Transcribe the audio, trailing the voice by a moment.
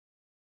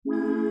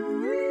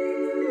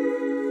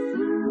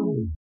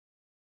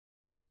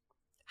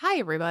Hi,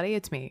 everybody.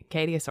 It's me,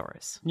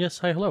 Katiosaurus. Yes,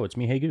 hi, hello. It's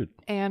me, Hey Good.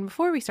 And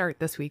before we start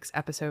this week's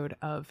episode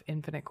of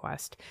Infinite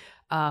Quest,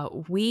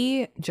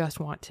 we just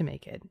want to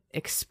make it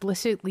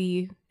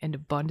explicitly and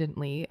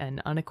abundantly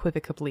and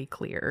unequivocally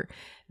clear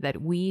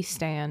that we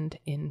stand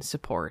in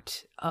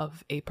support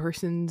of a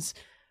person's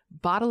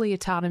bodily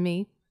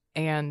autonomy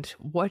and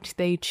what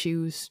they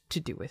choose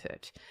to do with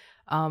it.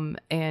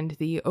 And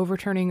the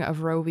overturning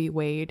of Roe v.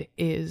 Wade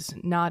is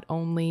not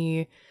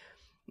only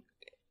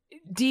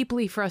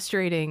deeply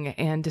frustrating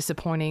and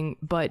disappointing,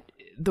 but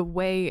the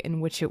way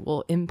in which it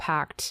will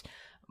impact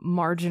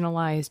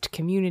marginalized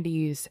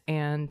communities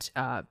and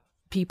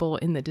people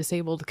in the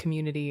disabled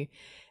community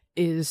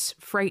is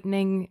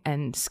frightening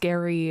and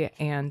scary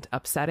and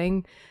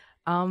upsetting.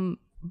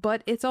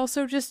 But it's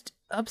also just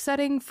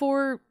upsetting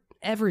for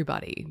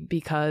everybody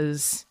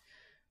because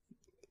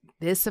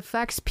this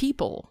affects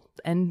people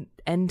and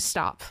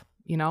stop,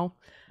 you know?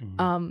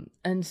 Mm-hmm.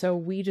 And so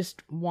we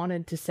just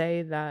wanted to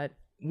say that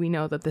we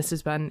know that this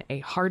has been a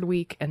hard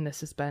week and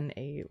this has been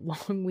a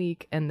long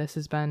week and this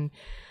has been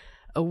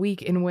a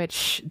week in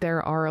which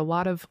there are a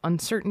lot of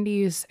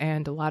uncertainties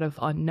and a lot of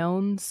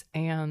unknowns,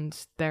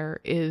 and there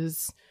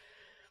is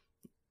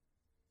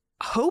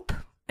hope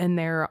and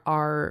there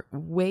are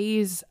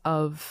ways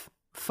of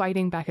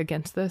fighting back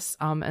against this.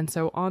 And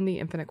so on the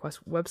Infinite Quest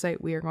website,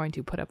 we are going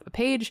to put up a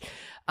page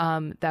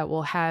that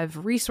will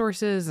have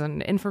resources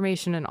and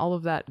information and all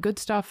of that good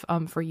stuff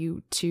for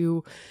you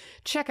to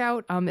check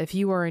out if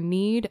you are in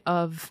need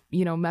of,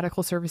 you know,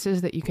 medical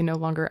services that you can no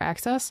longer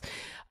access.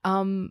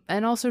 And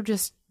also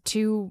just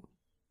to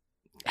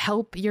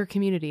help your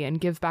community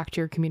and give back to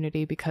your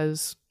community,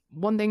 because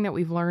one thing that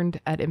we've learned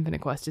at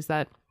Infinite Quest is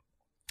that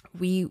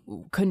we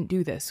couldn't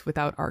do this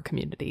without our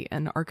community,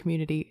 and our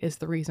community is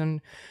the reason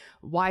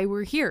why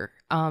we're here.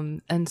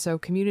 And so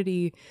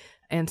community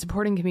and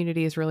supporting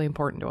community is really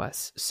important to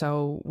us.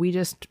 So we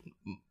just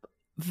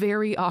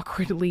very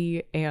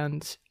awkwardly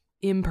and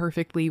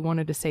imperfectly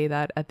wanted to say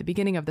that at the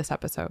beginning of this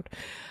episode.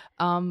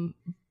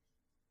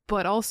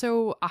 But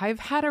also,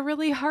 I've had a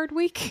really hard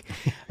week.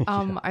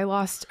 I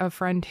lost a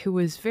friend who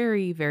was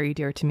very, very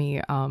dear to me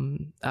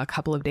a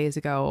couple of days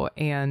ago.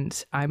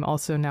 And I'm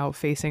also now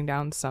facing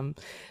down some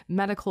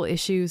medical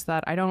issues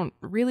that I don't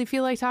really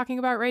feel like talking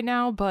about right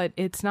now, but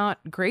it's not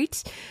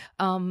great.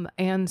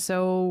 And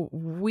so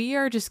we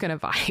are just going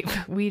to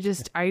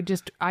vibe.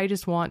 I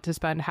just want to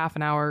spend half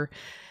an hour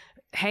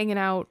hanging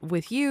out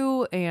with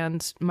you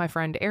and my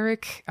friend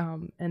Eric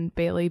and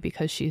Bailey,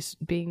 because she's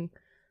being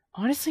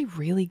honestly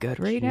really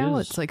good right now.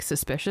 It's like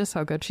suspicious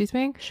how good she's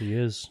being. She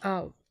is.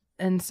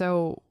 And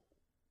so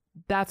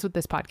that's what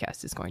this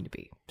podcast is going to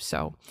be.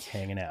 So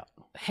hanging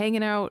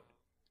out.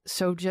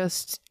 So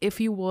just, if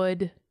you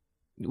would,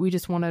 we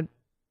just want to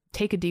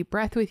take a deep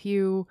breath with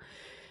you,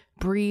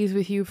 breathe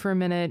with you for a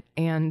minute,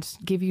 and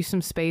give you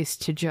some space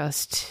to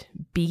just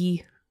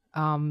be.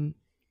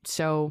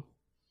 So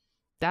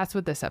that's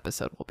what this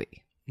episode will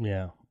be.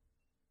 Yeah.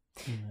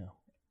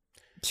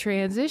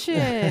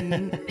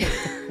 Transition.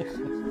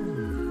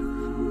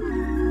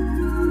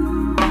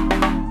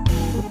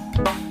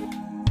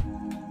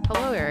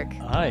 Hello, Eric.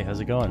 Hi, how's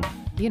it going?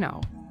 You know,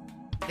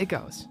 it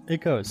goes.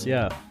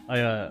 Yeah.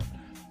 I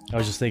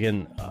was just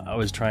thinking, I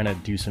was trying to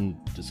do some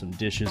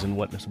dishes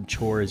and some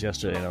chores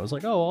yesterday, and I was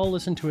like, oh, I'll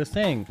listen to a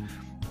thing.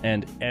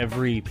 And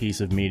every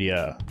piece of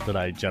media that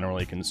I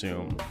generally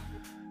consume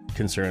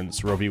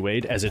concerns Roe v.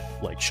 Wade, as it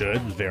should.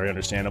 Very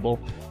understandable.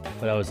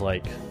 But I was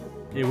like,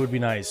 it would be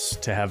nice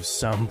to have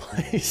some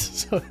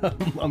place. So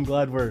I'm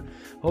glad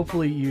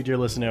hopefully you, dear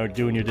listener, are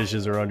doing your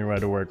dishes or on your way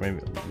to work. Maybe,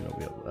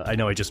 I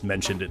know I just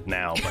mentioned it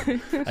now,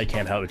 but I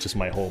can't help it. Just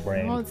my whole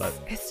brain. Well,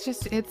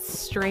 it's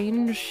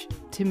strange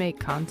to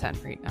make content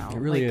right now. It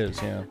really is,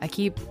 yeah. I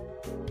keep,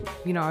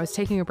 I was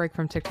taking a break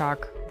from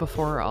TikTok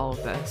before all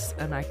of this,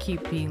 and I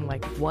keep being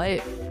like,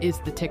 what is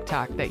the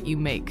TikTok that you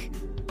make?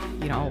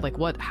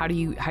 How do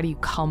you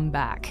come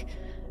back?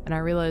 And I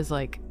realized,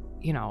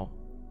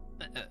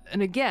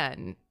 and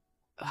again,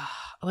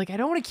 I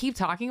don't want to keep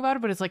talking about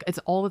it, but it's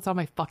all that's on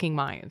my fucking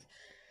mind.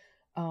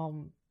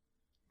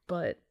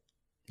 But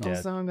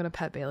also I'm gonna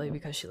pet Bailey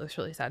because she looks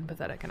really sad and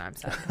pathetic, and I'm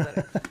sad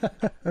and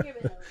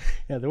pathetic.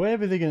 Yeah, the way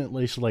I've been thinking, at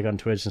least on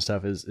Twitch and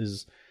stuff,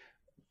 is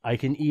I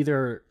can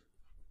either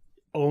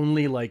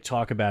only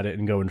talk about it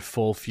and go in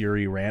full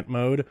fury rant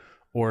mode,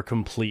 or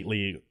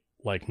completely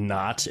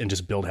not and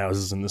just build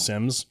houses in The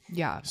Sims.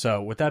 Yeah.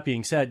 So with that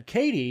being said,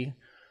 Katie,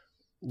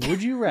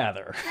 would you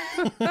rather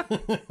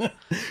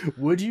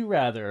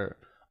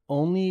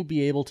only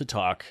be able to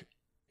talk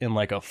in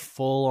a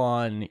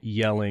full-on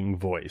yelling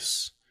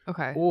voice,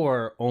 okay,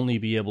 or only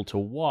be able to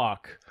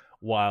walk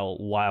while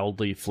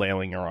wildly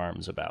flailing your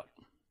arms about?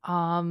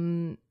 I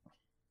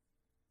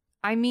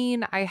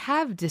mean, I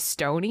have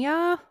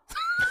dystonia.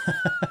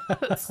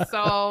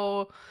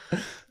 So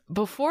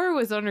before it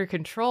was under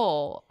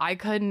control, I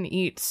couldn't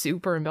eat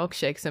super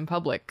milkshakes in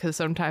public because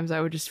sometimes I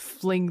would just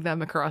fling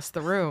them across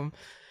the room.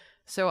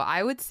 So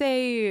I would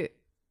say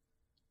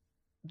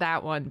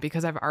that one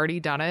because I've already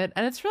done it,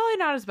 and it's really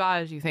not as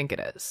bad as you think it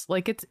is.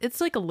 Like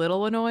it's like a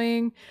little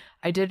annoying.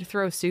 I did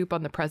throw soup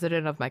on the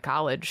president of my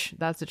college.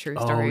 That's a true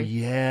story. Oh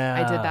yeah,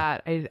 I did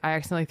that. I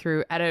accidentally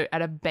threw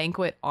at a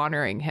banquet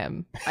honoring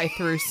him. I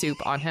threw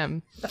soup on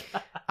him.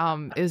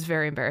 It was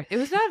very embarrassing.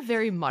 It was not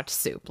very much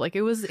soup. Like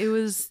it was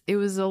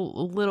a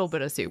little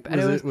bit of soup.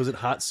 And was it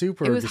hot soup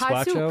or it was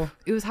hot gazpacho? soup.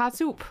 It was hot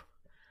soup.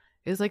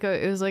 It was like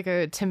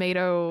a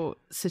tomato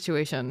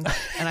situation,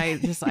 and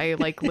I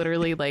like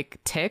literally like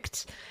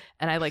ticked,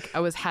 and I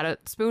had a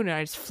spoon and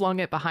I just flung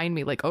it behind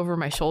me like over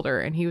my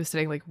shoulder, and he was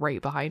sitting like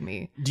right behind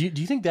me. Do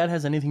you think that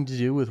has anything to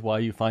do with why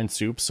you find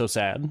soup so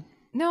sad?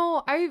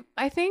 No,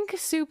 I think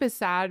soup is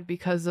sad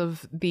because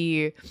of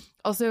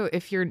also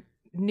if you're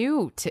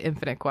new to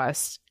Infinite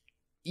Quest,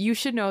 you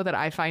should know that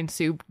I find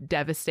soup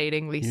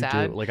devastatingly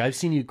sad. Do. Like I've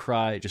seen you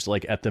cry just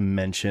like at the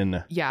mention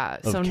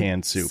of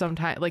canned soup.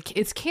 Sometimes like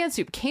it's canned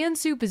soup. Canned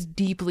soup is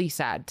deeply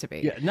sad to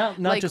me. Yeah, not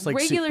like, just like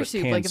regular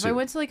soup. Like if soup. I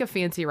went to like a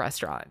fancy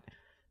restaurant,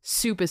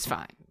 soup is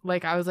fine.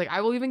 Like I was like, I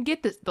will even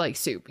get this like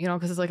soup, you know,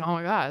 because it's like, oh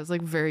my god, it's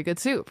like very good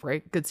soup,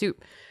 right? Good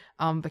soup.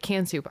 But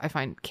canned soup, I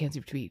find canned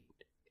soup to be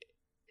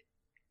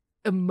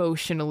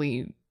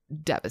emotionally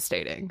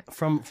devastating.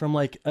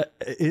 I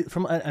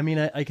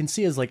can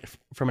see as like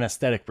from an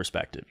aesthetic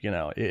perspective, you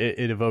know,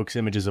 it evokes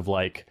images of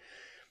like,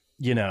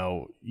 you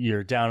know,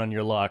 you're down on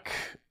your luck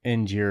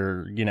and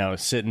you're, you know,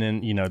 sitting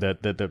in, you know,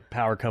 the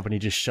power company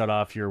just shut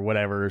off your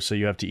whatever, so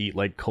you have to eat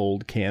like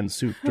cold canned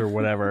soup or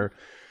whatever.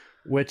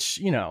 Which,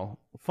 you know,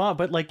 fun,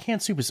 but like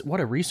canned soup is what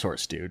a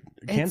resource, dude.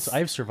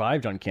 I've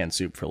survived on canned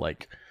soup for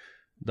like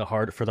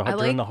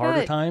during the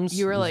harder times.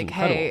 You were like,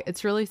 hey,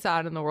 it's really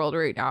sad in the world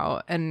right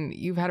now, and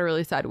you've had a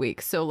really sad week.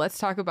 So let's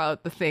talk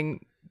about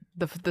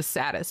the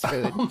saddest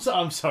food.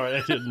 I'm sorry,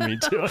 I didn't mean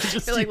to. I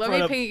just like, let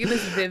me paint you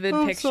this vivid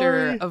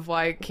picture of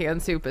why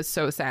canned soup is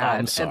so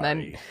sad, and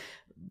then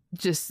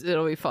just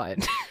it'll be fun.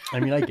 I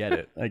mean, I get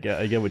it. I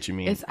get what you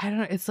mean. I don't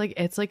know. It's like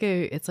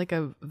a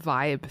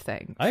vibe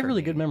thing. I have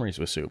really good memories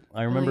with soup.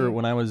 I remember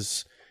when it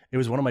was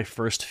one of my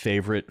first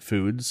favorite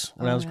foods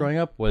when I was growing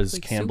up was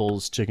like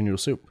Campbell's chicken noodle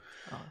soup.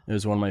 It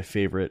was one of my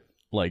favorite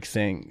like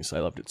things. I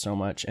loved it so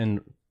much, and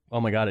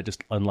oh my god, it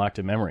just unlocked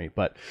a memory.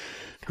 But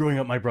growing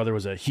up, my brother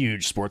was a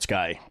huge sports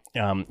guy,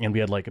 and we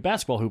had like a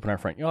basketball hoop in our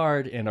front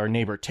yard, and our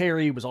neighbor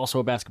Terry was also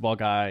a basketball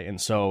guy, and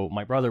so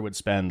my brother would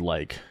spend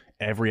like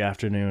every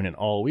afternoon and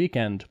all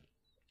weekend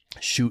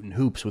shooting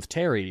hoops with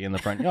Terry in the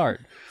front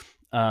yard.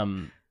 You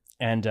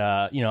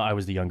know, I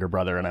was the younger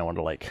brother, and I wanted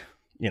to like,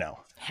 you know,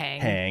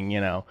 hang, you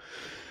know,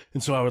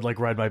 and so I would like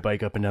ride my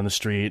bike up and down the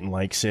street and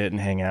like sit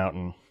and hang out.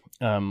 And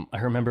I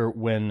remember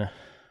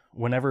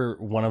whenever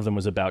one of them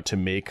was about to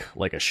make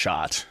like a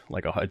shot,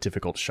 like a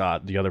difficult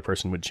shot, the other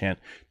person would chant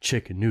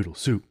chicken noodle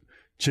soup,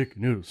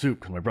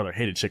 because my brother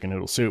hated chicken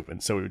noodle soup,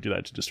 and so we would do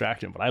that to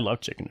distract him. But I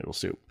loved chicken noodle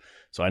soup,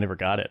 so I never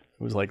got it.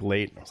 It was like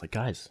late, and I was like,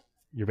 guys,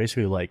 you're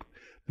basically like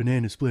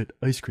banana split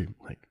ice cream.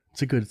 Like,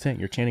 it's a good thing.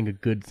 You're chanting a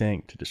good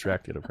thing to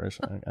distract the other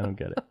person. I don't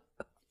get it.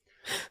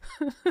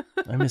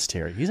 I miss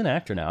Terry. He's an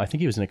actor now. I think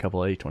he was in a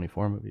couple of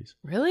A24 movies.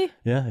 Really?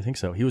 Yeah, I think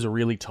so. He was a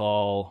really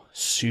tall,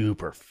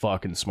 super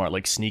fucking smart,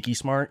 like sneaky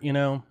smart, you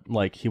know?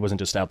 Like he wasn't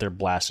just out there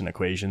blasting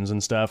equations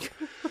and stuff.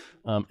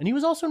 And he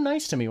was also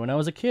nice to me when I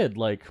was a kid.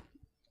 Like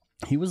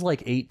he was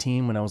like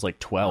 18 when I was like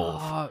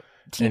 12.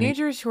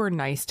 Teenagers who are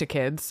nice to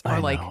kids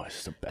are like,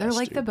 they're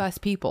like the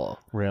best people.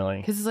 Really?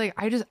 Because it's like,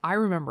 I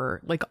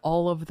remember like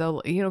all of the,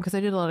 you know, because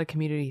I did a lot of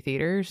community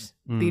theater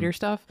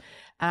stuff.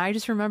 And I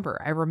just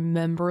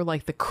remember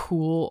like the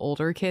cool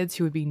older kids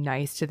who would be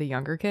nice to the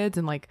younger kids.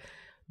 And like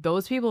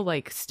those people,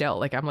 like still,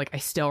 like I'm like, I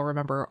still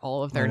remember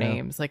all of their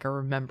names. Like I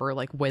remember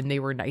like when they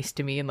were nice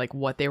to me and like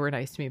what they were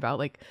nice to me about.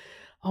 Like,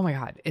 oh my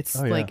God, it's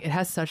like, it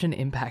has such an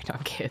impact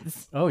on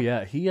kids. Oh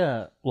yeah. He,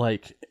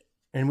 like,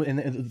 and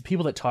the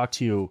people that talk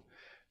to you,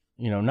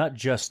 you know, not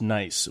just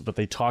nice, but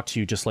they talk to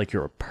you just like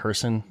you're a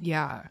person.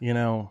 Yeah. You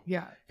know?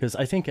 Yeah. Because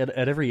I think at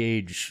every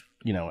age,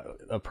 you know,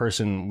 a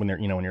person, when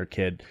you're a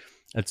kid,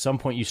 at some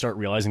point you start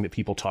realizing that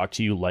people talk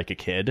to you like a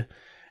kid. And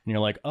you're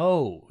like,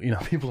 oh, you know,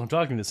 people don't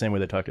talk to me the same way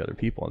they talk to other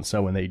people. And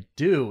so when they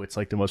do, it's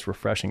like the most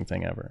refreshing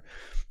thing ever.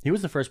 He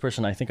was the first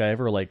person I think I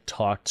ever like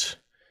talked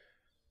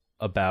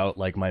about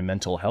like my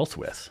mental health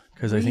with.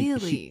 Because I think,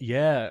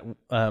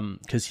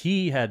 because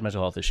he had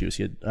mental health issues.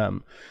 He had,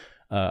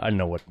 I don't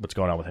know what's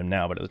going on with him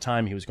now, but at the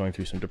time he was going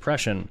through some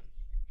depression.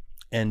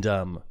 And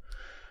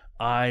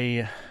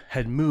I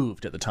had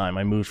moved at the time.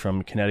 I moved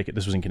from Connecticut.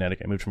 This was in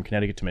Connecticut. I moved from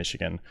Connecticut to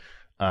Michigan.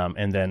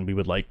 And then we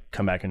would like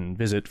come back and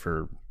visit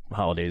for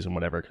holidays and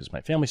whatever because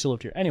my family still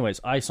lived here. Anyways,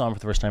 I saw him for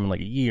the first time in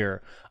like a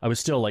year. I was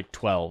still like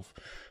 12.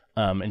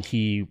 And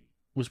he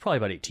was probably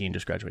about 18,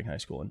 just graduating high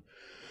school and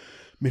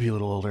maybe a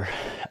little older.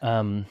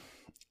 And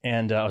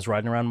I was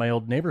riding around my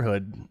old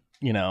neighborhood,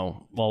 you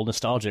know, all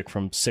nostalgic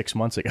from 6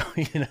 months ago.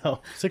 You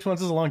know, 6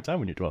 months is a long time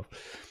when you're 12.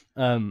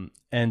 And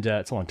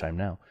it's a long time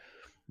now.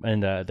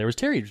 And there was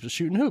Terry just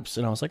shooting hoops.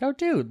 And I was like, oh,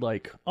 dude,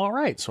 like, all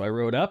right. So I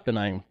rode up and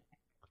I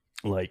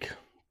like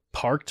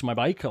parked my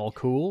bike all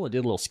cool. I did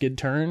a little skid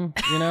turn,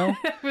 you know.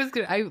 It was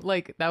good.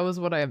 That was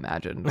what I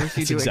imagined. Was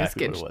you That's doing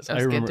exactly a what it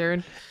was. skid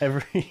turn?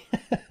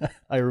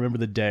 I remember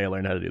the day I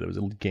learned how to do that. It was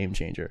a game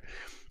changer.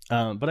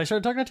 But I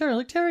started talking to Terry. I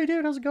was like, Terry,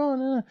 dude, how's it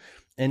going?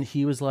 And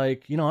he was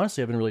like,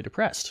 honestly, I've been really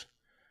depressed.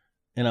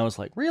 And I was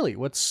like, really?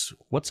 What's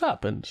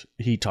up? And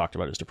he talked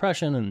about his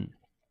depression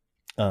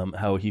and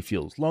how he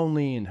feels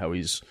lonely and how he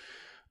has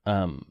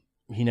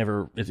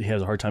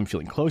a hard time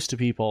feeling close to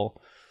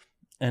people.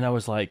 And I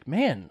was like,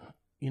 man,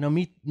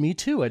 me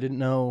too. I didn't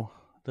know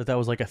that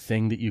was like a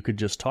thing that you could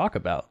just talk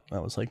about. I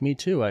was like, me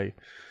too.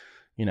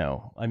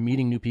 I'm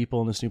meeting new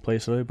people in this new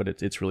place, but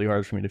it's really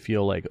hard for me to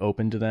feel like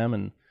open to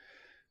them.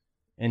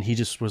 And he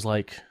just was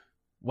like,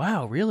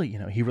 wow, really?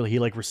 He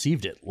like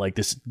received it like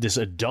this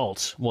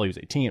adult. Well, he was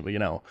 18, but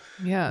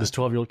yeah, this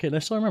 12-year-old kid. And I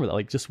still remember that.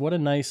 Like, just what a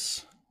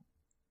nice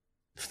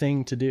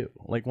thing to do.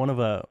 Like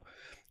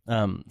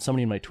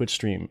somebody in my Twitch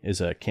stream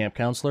is a camp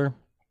counselor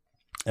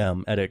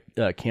at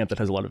a camp that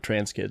has a lot of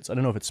trans kids. I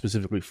don't know if it's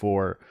specifically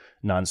for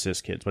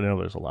non-cis kids, but I know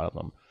there's a lot of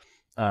them.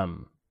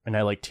 And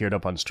I like teared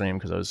up on stream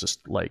because I was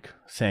just like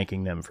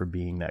thanking them for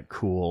being that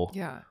cool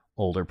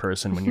older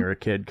person when you're a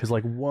kid. Because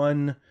like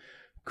one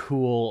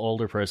cool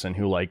older person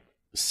who like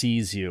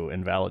sees you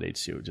and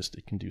validates you,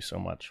 it can do so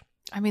much.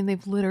 I mean,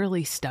 they've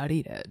literally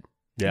studied it.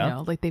 Yeah.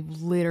 Like they've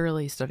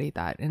literally studied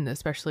that. And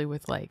especially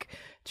with like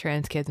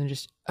trans kids and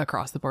just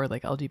across the board,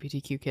 like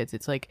LGBTQ kids,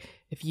 it's like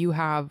if you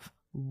have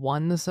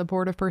one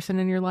supportive person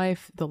in your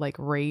life, the like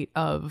rate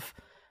of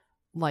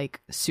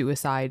like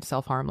suicide,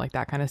 self-harm, like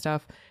that kind of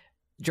stuff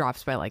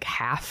drops by like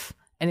half.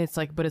 And it's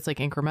like, but it's like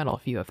incremental.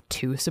 If you have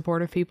 2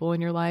 supportive people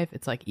in your life,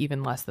 it's like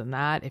even less than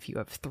that. If you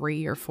have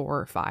 3 or 4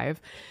 or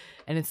 5,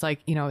 and it's like,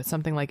 it's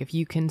something like if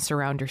you can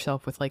surround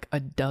yourself with like a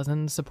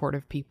dozen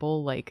supportive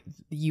people, like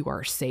you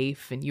are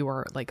safe and you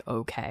are like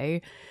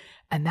okay.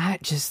 And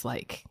that just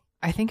like,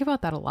 I think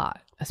about that a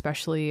lot,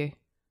 especially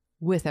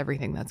with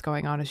everything that's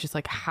going on. It's just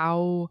like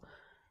how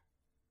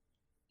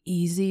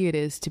easy it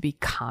is to be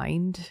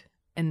kind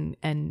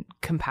and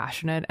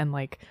compassionate, and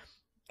like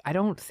I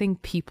don't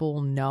think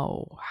people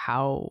know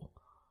how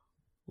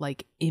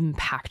like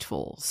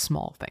impactful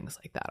small things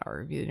like that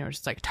are.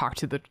 Just like talk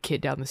to the kid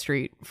down the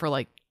street for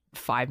like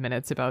 5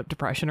 minutes about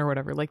depression or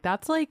whatever. Like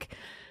that's like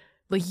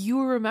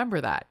you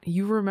remember that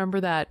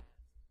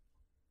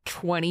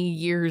 20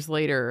 years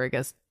later, I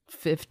guess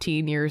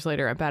 15 years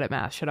later. I'm bad at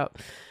math. Shut up.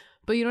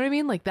 But you know what I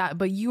mean? Like that,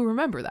 but you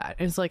remember that.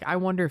 And it's like, I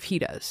wonder if he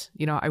does,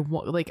 I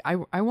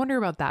wonder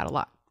about that a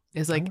lot.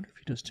 It's like, I wonder if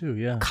he does too.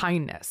 Yeah.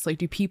 Kindness. Like,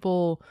 do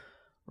people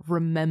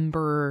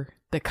remember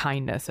the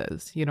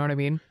kindnesses? You know what I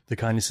mean? The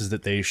kindnesses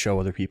that they show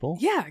other people.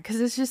 Yeah. Cause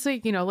it's just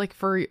like, like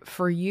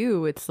for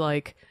you, it's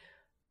like,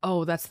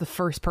 oh, that's the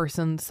first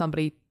person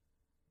somebody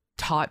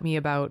taught me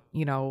about,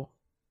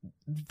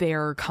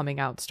 their coming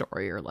out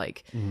story, or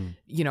like,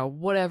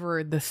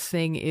 whatever the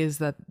thing is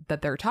that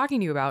they're talking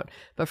to you about.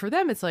 But for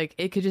them, it's like,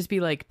 it could just be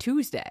like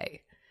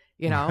Tuesday,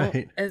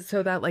 Right. And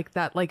so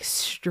that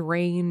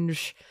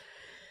strange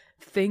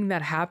thing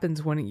that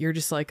happens when you're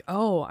just like,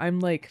 oh, I'm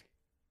like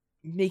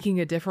making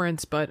a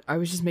difference, but I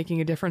was just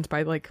making a difference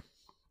by like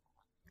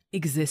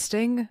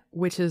existing,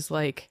 which is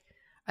like,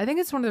 I think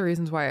it's one of the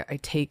reasons why I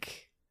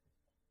take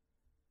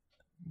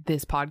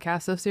this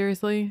podcast so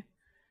seriously,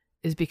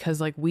 is because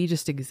like we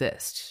just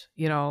exist,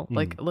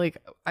 like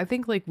I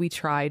think like we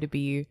try to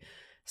be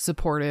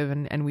supportive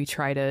and we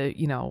try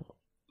to,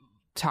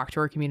 talk to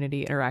our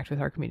community, interact with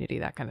our community,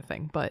 that kind of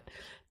thing. But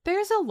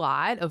there's a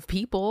lot of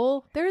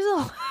people. There's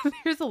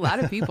a lot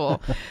of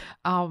people.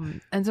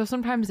 And so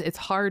sometimes it's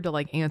hard to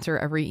like answer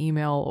every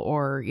email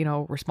or,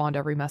 respond to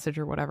every message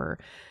or whatever.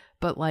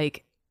 But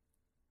like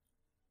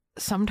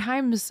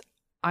sometimes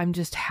I'm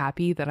just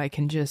happy that I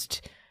can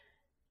just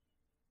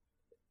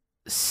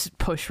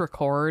push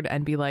record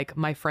and be like,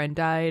 my friend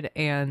died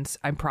and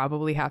I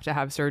probably have to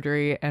have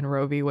surgery and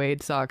Roe v.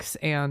 Wade sucks,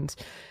 and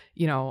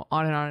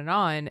on and on and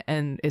on.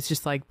 And it's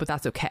just like, but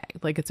that's okay.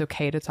 Like, it's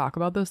okay to talk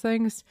about those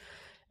things.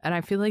 And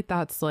I feel like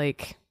that's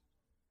like,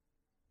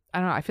 I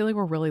don't know, I feel like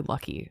we're really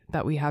lucky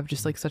that we have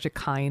just like such a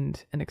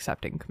kind and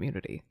accepting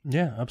community.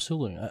 Yeah,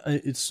 absolutely.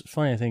 It's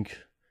funny. I think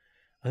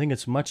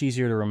it's much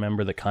easier to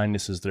remember the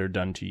kindnesses that are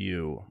done to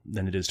you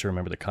than it is to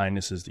remember the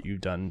kindnesses that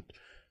you've done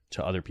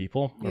to other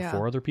people or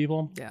for other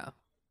people. Yeah.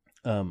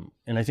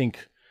 And I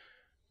think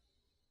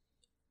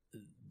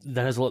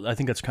that has I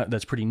think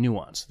that's pretty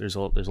nuanced. There's a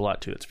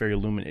lot to it. It's very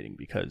illuminating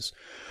because,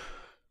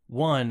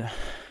 one,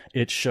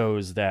 it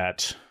shows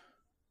that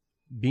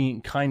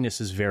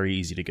kindness is very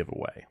easy to give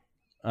away.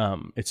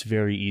 It's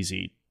very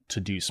easy to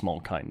do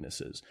small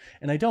kindnesses,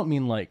 and I don't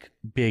mean like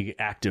big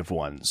active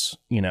ones.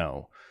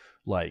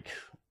 Like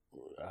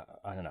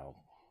I don't know.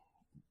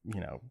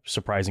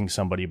 Surprising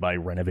somebody by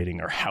renovating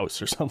their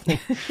house or something.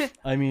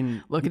 I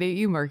mean, looking at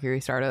you,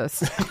 Mercury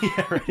Stardust.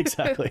 Yeah, right,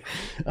 exactly.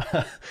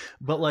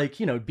 But like,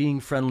 being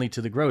friendly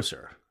to the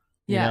grocer,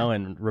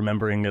 and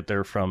remembering that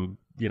they're from,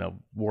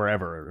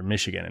 wherever, or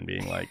Michigan, and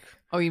being like,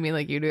 oh, you mean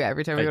like you do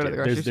every time we go to the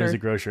grocery store? There's a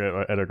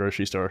grocer at a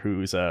grocery store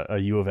who's a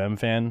U of M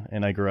fan,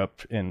 and I grew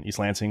up in East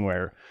Lansing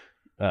where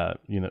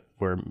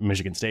where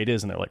Michigan State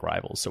is, and they're like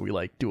rivals. So we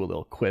like do a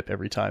little quip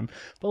every time,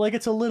 but like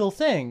it's a little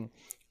thing,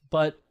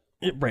 but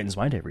it brightens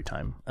my day every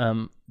time.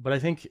 But I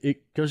think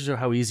it goes to show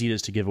how easy it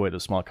is to give away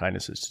those small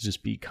kindnesses, to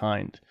just be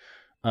kind,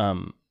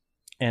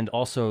 and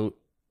also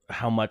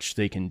how much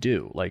they can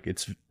do. Like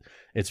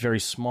it's very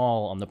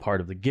small on the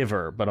part of the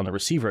giver, but on the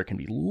receiver, it can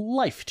be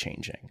life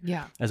changing.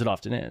 Yeah, as it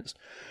often is.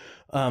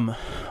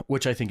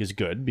 Which I think is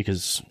good,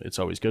 because it's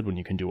always good when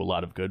you can do a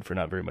lot of good for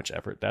not very much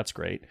effort. That's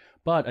great.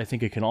 But I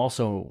think it can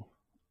also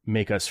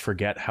make us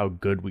forget how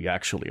good we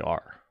actually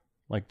are,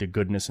 like the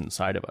goodness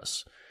inside of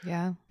us.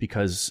 Yeah.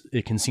 Because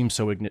it can seem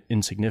so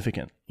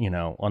insignificant,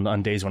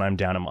 on days when I'm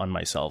down on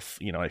myself,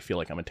 I feel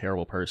like I'm a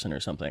terrible person or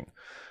something.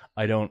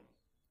 I don't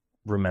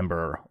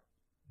remember,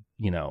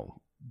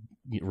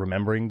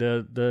 remembering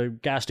the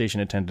gas station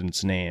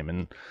attendant's name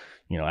and,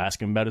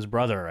 ask him about his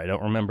brother. I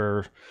don't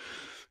remember...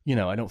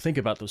 I don't think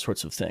about those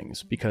sorts of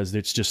things because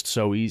it's just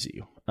so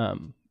easy.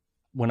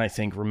 When I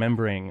think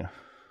remembering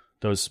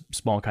those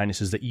small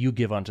kindnesses that you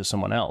give onto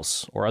someone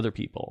else or other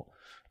people,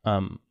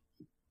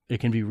 it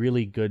can be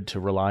really good to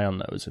rely on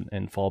those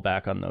and fall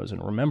back on those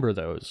and remember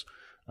those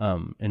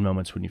in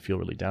moments when you feel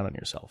really down on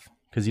yourself.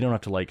 Because you don't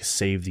have to like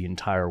save the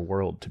entire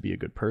world to be a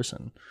good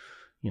person.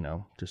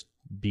 Just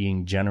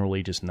being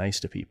generally just nice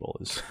to people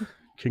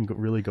can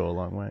really go a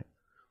long way.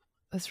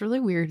 This really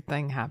weird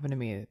thing happened to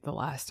me the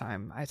last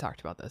time I talked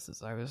about this.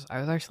 Is I was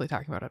actually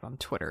talking about it on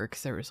Twitter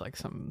because there was like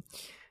some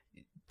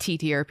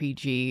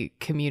TTRPG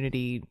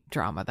community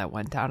drama that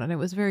went down, and it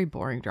was very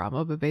boring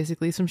drama, but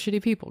basically some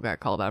shitty people got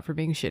called out for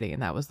being shitty,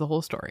 and that was the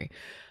whole story.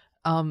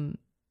 But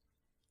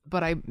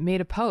I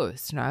made a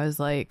post and I was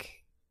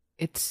like,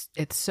 it's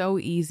so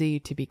easy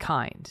to be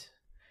kind.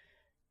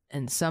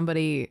 And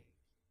actually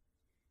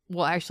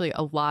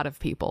a lot of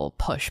people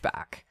push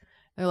back.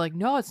 They're like,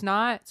 no, it's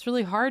not. It's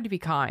really hard to be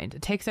kind.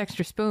 It takes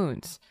extra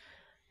spoons.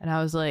 And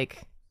I was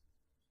like,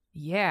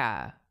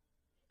 yeah,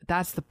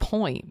 that's the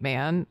point,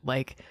 man.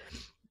 I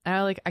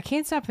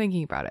can't stop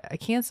thinking about it. I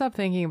can't stop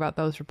thinking about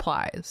those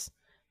replies.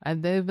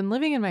 And they've been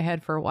living in my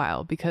head for a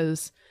while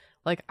because,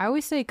 I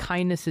always say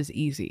kindness is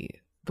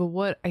easy. But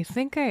what I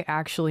think I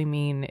actually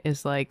mean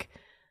is,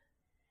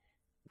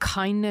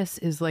 kindness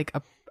is like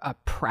a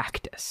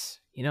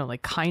practice.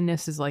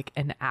 Kindness is like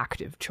an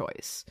active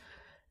choice.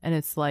 And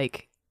it's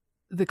like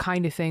the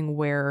kind of thing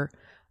where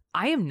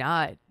I am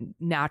not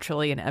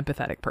naturally an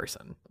empathetic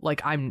person.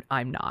 I'm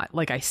not.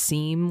 I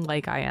seem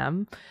like I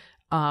am.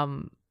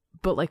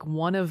 But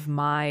one of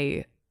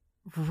my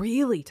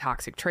really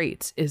toxic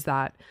traits is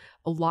that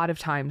a lot of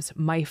times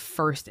my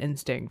first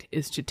instinct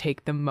is to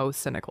take the most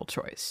cynical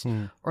choice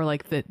or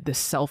the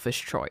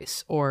selfish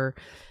choice or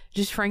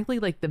just frankly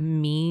the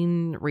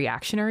mean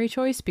reactionary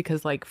choice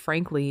because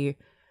frankly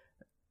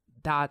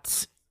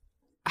that's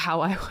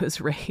how I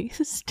was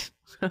raised.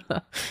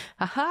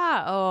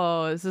 Haha.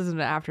 Oh, this is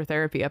an after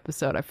therapy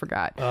episode. I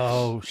forgot.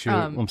 Oh, shoot.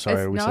 I'm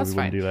sorry. We said we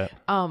wouldn't do that.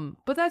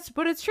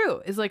 But it's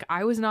true. It's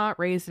I was not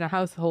raised in a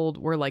household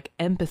where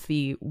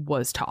empathy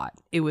was taught.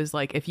 It was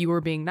if you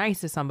were being nice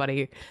to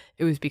somebody,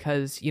 it was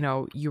because,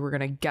 you were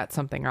going to get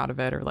something out of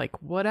it or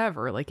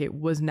whatever. It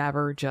was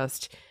never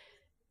just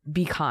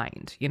be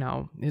kind, It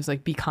was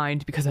be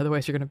kind because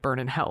otherwise you're going to burn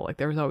in hell.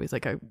 There was always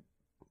a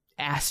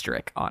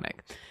asterisk on it.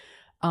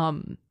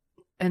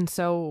 And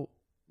so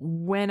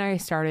when I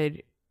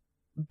started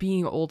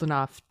being old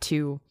enough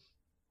to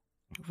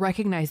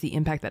recognize the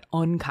impact that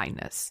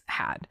unkindness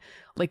had,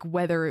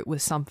 whether it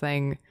was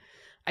something,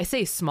 I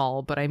say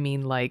small, but I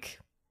mean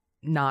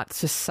not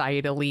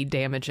societally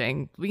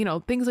damaging,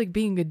 things like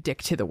being a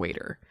dick to the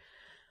waiter.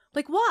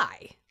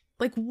 Why?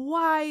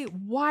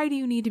 Why do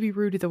you need to be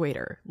rude to the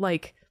waiter?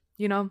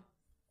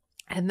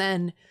 And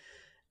then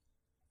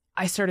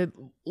I started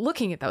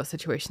looking at those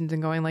situations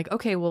and going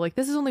okay, well,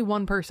 this is only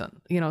one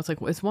person,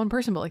 it's one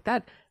person, but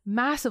that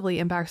massively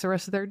impacts the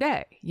rest of their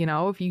day.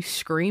 If you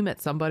scream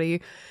at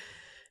somebody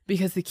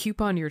because the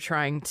coupon you're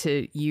trying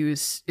to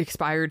use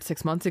expired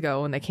 6 months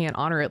ago and they can't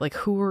honor it,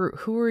 who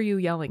are you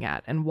yelling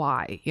at and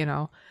why,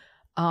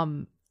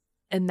 and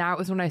that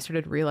was when I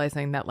started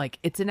realizing that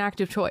it's an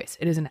active choice.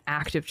 It is an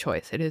active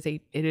choice. It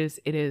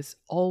is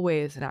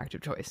always an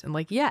active choice. And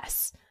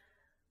yes,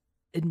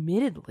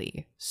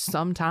 admittedly,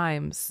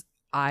 sometimes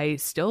I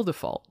still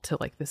default to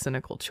the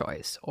cynical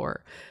choice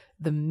or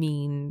the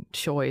mean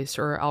choice,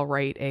 or I'll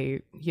write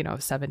a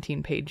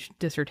 17-page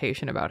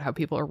dissertation about how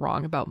people are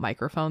wrong about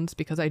microphones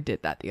because I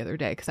did that the other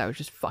day because I was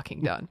just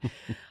fucking done.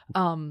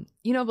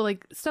 But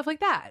stuff like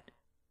that.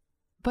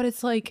 But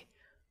it's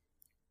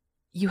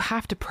you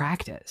have to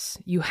practice.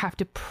 You have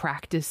to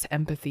practice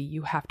empathy.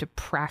 You have to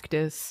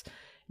practice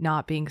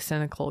not being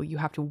cynical. You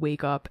have to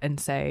wake up and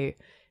say,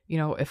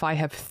 if I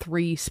have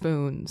 3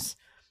 spoons,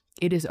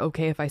 it is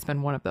okay if I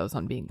spend one of those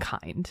on being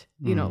kind,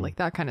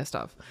 that kind of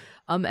stuff.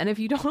 And if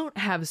you don't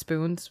have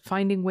spoons,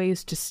 finding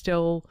ways to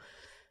still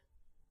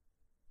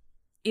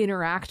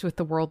interact with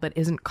the world that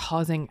isn't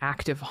causing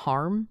active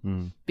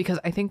harm, because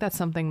I think that's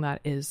something that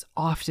is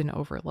often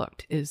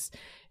overlooked is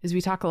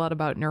we talk a lot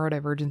about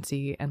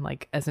neurodivergency and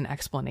as an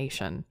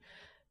explanation,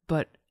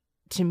 but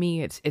to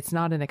me, it's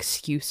not an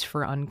excuse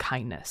for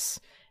unkindness.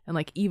 And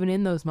like, even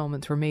in those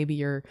moments where maybe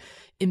you're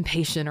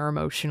impatient or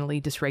emotionally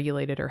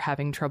dysregulated or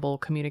having trouble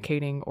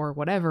communicating or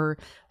whatever,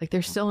 like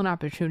there's still an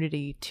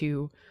opportunity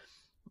to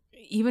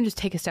even just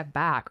take a step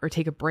back or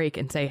take a break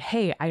and say,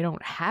 hey, I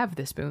don't have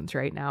the spoons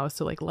right now.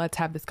 So like, let's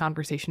have this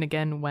conversation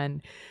again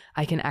when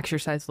I can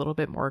exercise a little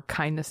bit more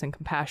kindness and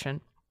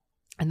compassion.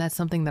 And that's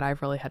something that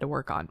I've really had to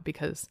work on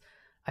because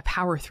I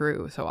power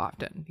through so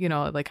often, you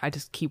know, like I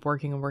just keep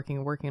working and working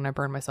and working and I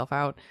burn myself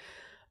out.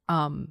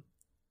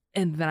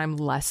 And then I'm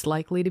less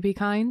likely to be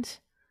kind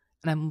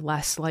and I'm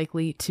less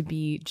likely to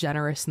be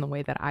generous in the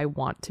way that I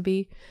want to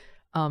be.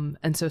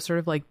 And so sort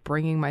of like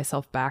bringing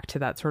myself back to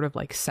that sort of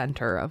like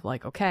center of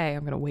like, okay,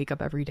 I'm going to wake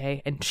up every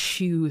day and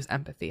choose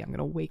empathy. I'm going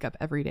to wake up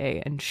every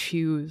day and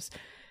choose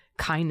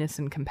kindness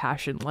and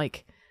compassion.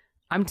 Like,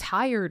 I'm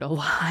tired a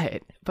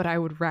lot, but I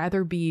would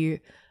rather be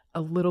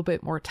a little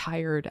bit more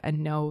tired and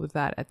know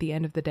that at the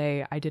end of the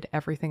day, I did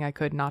everything I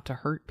could not to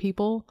hurt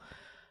people.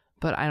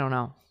 But I don't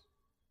know.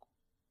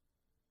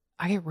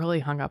 I get really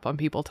hung up on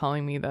people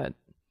telling me that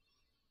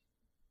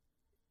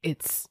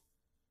it's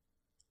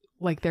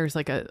like there's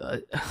like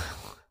a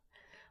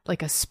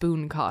like a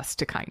spoon cost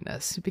to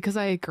kindness, because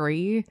I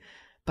agree,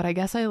 but I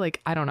guess I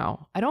don't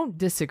know. I don't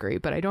disagree,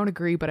 but I don't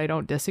agree, but I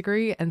don't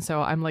disagree. And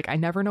so I'm like, I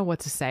never know what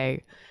to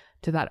say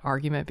to that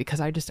argument, because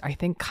I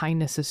think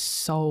kindness is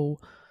so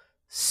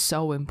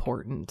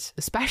important,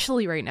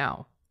 especially right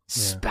now,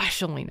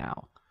 especially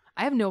now.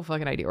 I have no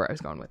fucking idea where I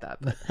was going with that,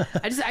 but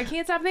I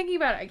can't stop thinking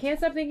about it. I can't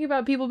stop thinking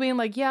about people being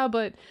like, yeah,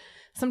 but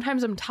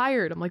sometimes I'm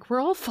tired. I'm like,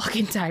 we're all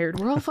fucking tired.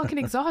 We're all fucking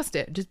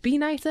exhausted. Just be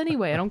nice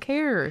anyway. I don't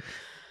care.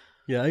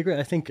 Yeah, I agree.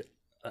 I think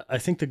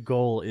the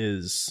goal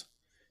is,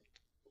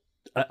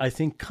 I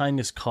think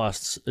kindness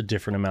costs a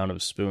different amount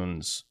of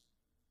spoons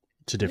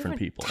to different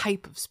people.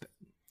 Type of spoon.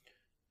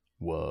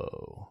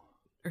 Whoa.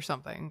 Or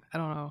something. I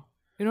don't know.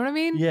 You know what I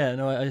mean? Yeah,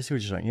 no, I see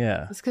what you're saying.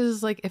 Yeah. It's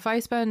because like if I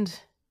spend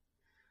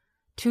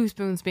 2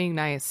 spoons being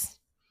nice,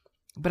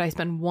 but I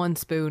spend 1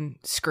 spoon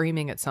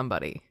screaming at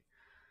somebody,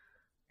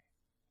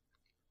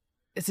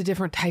 it's a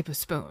different type of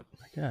spoon.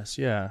 I guess,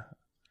 yeah.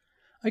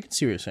 I can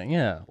see what you're saying,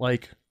 yeah.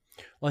 Like,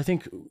 well, I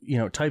think, you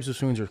know, types of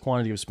spoons or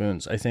quantity of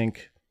spoons, I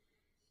think,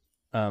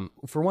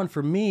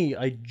 for me,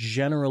 I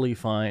generally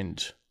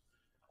find,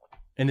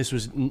 and this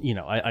was, you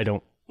know, I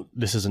don't,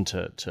 this isn't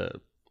to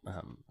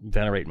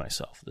venerate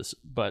myself,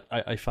 but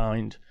I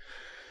find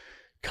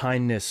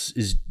kindness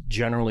is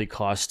generally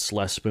costs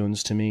less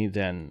spoons to me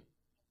than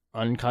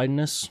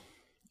unkindness.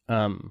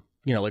 You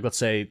know, like let's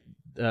say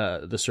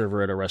the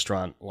server at a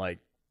restaurant like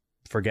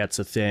forgets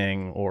a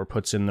thing or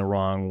puts in the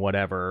wrong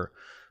whatever.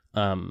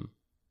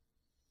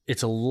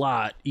 It's a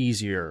lot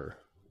easier,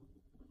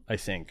 I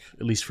think,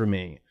 at least for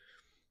me,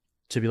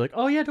 to be like,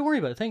 oh yeah, don't worry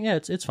about it. Yeah,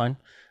 it's fine,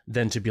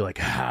 than to be like,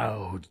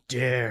 how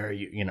dare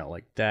you? You know,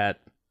 like that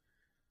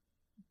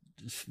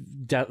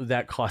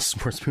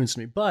costs more spoons to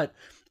me. But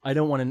I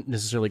don't want to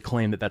necessarily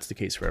claim that that's the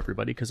case for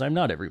everybody, because I'm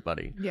not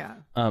everybody. Yeah.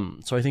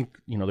 So I think,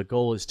 you know, the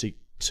goal is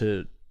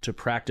to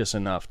practice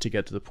enough to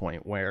get to the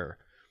point where,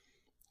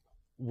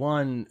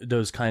 one,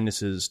 those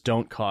kindnesses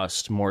don't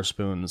cost more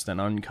spoons than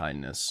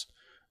unkindness,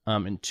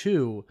 and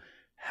 2,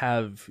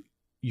 have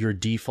your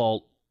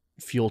default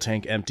fuel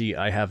tank empty,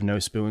 I have no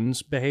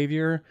spoons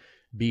behavior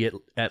be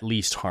at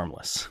least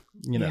harmless.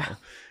 You know,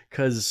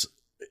 because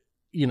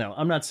you know,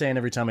 I'm not saying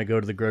every time I go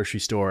to the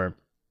grocery store,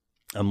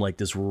 I'm like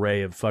this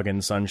ray of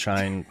fucking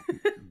sunshine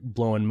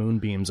blowing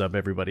moonbeams up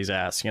everybody's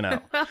ass, you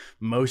know.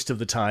 Most of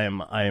the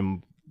time I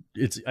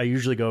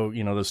usually go,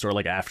 you know, to the store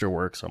like after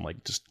work, so I'm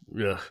like just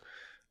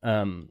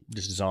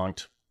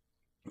zonked.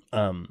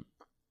 And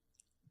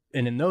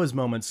in those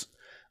moments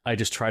I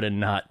just try to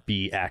not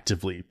be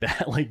actively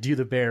bad, like do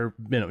the bare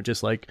minimum,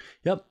 just like,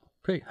 yep,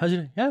 great, how's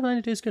your day? Yeah, my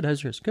day's good.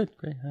 How's yours? Good,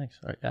 great, thanks.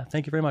 All right, yeah,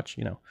 thank you very much,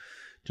 you know.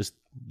 Just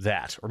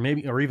that,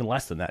 or even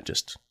less than that,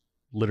 just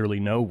literally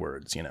no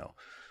words, you know.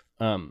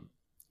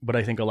 But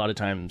I think a lot of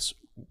times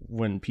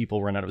when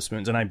people run out of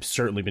spoons, and I've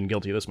certainly been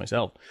guilty of this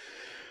myself,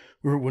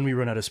 when we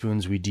run out of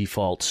spoons, we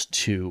default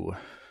to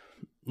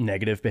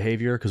negative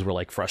behavior because we're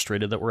like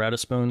frustrated that we're out of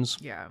spoons.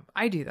 Yeah,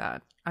 I do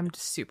that. I'm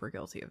just super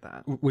guilty of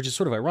that. Which is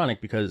sort of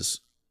ironic, because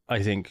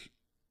I think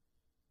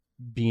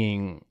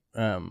being, I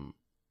don't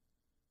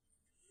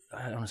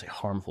want to say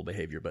harmful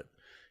behavior, but,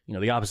 you know,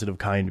 the opposite of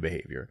kind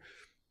behavior.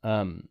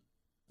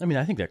 I mean,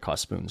 I think that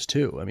costs spoons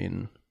too. I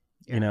mean,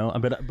 you know,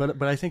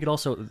 but I think it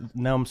also,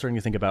 now I'm starting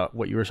to think about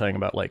what you were saying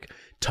about like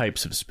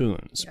types of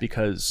spoons,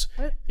 because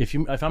if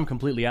I'm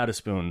completely out of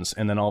spoons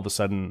and then all of a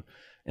sudden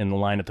in the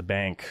line at the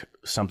bank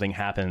something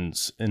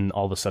happens and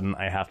all of a sudden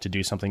I have to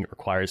do something that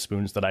requires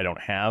spoons that I don't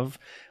have,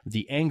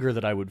 the anger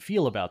that I would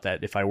feel about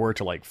that if I were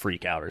to like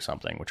freak out or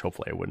something, which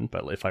hopefully I wouldn't,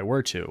 but if I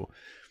were to,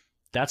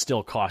 that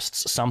still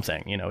costs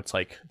something, you know. It's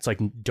like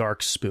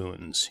dark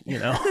spoons, you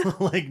know,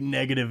 like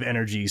negative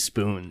energy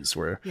spoons,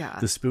 where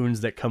the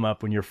spoons that come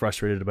up when you're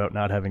frustrated about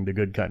not having the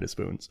good kind of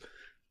spoons.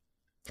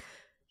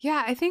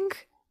 Yeah, I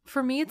think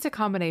for me, it's a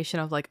combination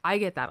of like, I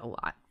get that a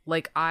lot.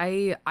 Like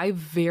I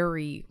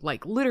very,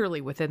 like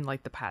literally within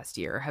like the past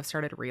year have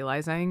started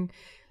realizing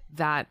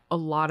that a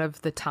lot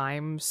of the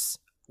times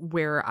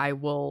where I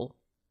will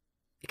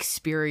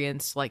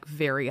experience like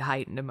very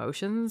heightened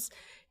emotions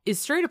is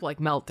straight up like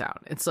meltdown.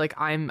 It's like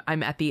I'm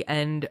at the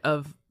end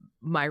of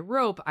my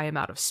rope. I am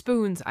out of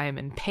spoons. I am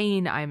in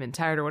pain. I am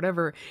tired or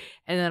whatever.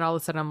 And then all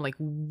of a sudden I'm like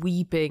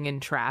weeping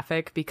in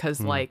traffic because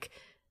like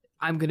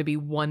I'm going to be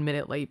 1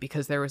 minute late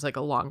because there was like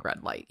a long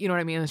red light. You know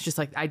what I mean? It's just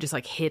like, I just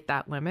like hit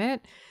that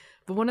limit.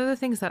 But one of the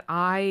things that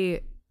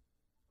I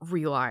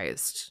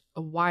realized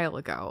a while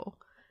ago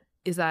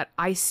is that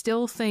I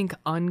still think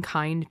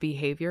unkind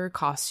behavior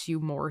costs you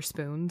more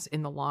spoons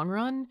in the long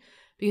run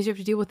because you have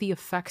to deal with the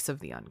effects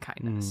of the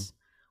unkindness.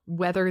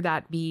 Whether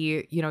that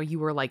be, you know, you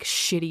were like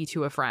shitty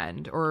to a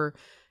friend or,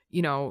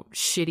 you know,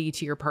 shitty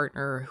to your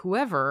partner,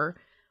 whoever,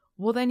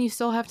 well, then you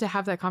still have to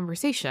have that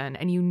conversation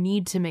and you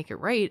need to make it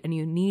right and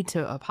you need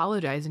to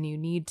apologize and you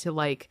need to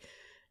like,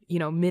 you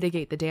know,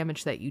 mitigate the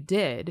damage that you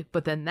did.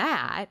 But then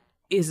that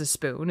is a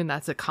spoon and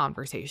that's a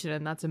conversation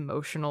and that's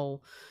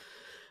emotional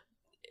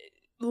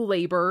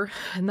labor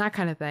and that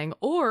kind of thing.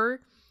 Or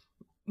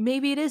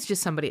maybe it is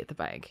just somebody at the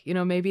bank. You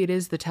know, maybe it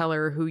is the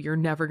teller who you're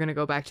never going to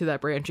go back to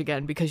that branch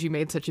again because you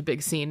made such a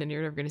big scene and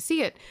you're never going to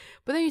see it.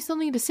 But then you still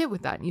need to sit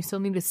with that and you still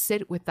need to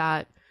sit with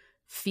that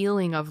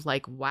feeling of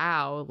like,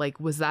 wow, like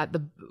was that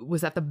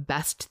the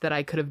best that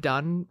I could have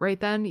done right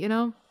then, you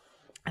know?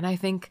 And I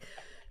think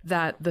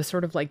that the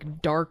sort of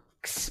like dark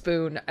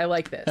spoon, I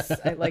like this.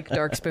 I like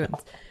dark spoons.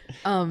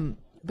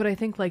 But I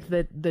think like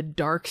the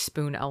dark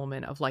spoon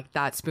element of like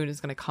that spoon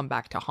is going to come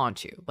back to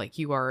haunt you. Like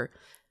you are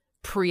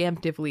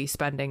preemptively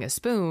spending a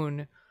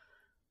spoon.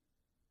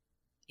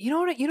 You know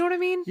what I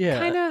mean? Yeah.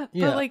 Kind of.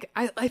 Yeah. But like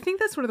I think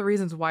that's one of the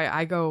reasons why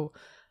I go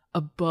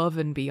above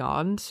and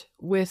beyond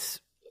with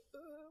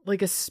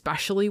like,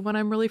 especially when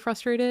I'm really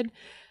frustrated.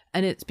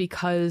 And it's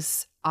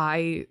because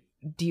I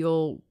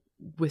deal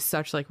with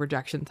such like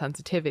rejection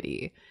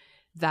sensitivity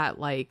that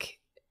like,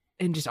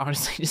 and just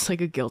honestly, just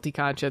like a guilty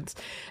conscience.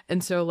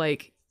 And so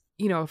like,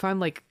 you know, if I'm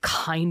like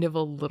kind of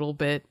a little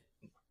bit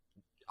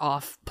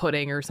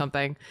off-putting or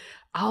something,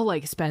 I'll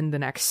like spend the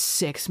next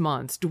 6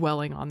 months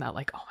dwelling on that.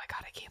 Like, oh my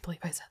God, I can't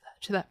believe I said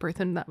that to that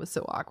person. That was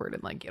so awkward.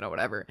 And like, you know,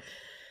 whatever.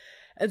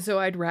 And so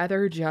I'd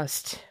rather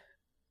just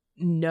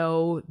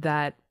know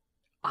that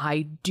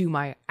I do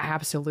my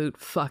absolute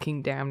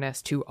fucking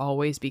damnness to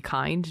always be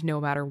kind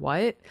no matter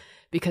what,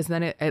 because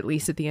then at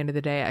least at the end of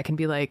the day, I can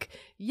be like,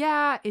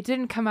 yeah, it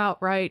didn't come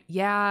out right.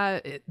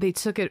 Yeah, they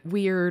took it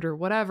weird or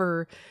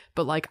whatever.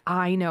 But like,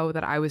 I know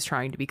that I was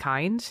trying to be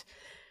kind.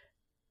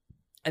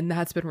 And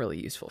that's been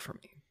really useful for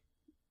me.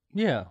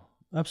 Yeah,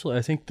 absolutely.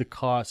 I think the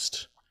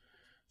cost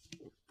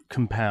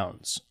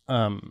compounds.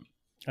 I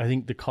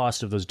think the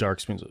cost of those dark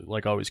spoons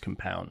like always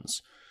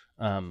compounds.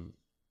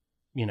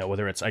 You know,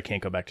 whether it's I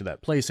can't go back to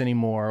that place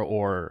anymore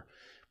or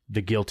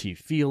the guilty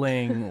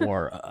feeling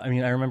or I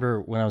mean, I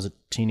remember when I was a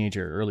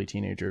early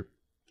teenager,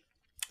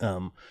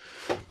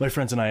 my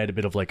friends and I had a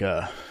bit of like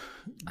a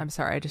I'm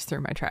sorry, I just threw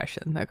my trash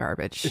in the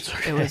garbage.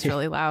 Okay. It was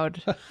really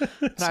loud.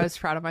 But I was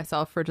proud of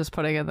myself for just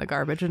putting in the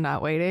garbage and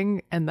not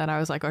waiting. And then I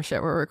was like, oh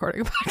shit, we're recording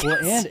a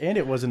podcast. Well, and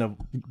it wasn't a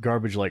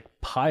garbage like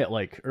pile.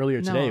 Like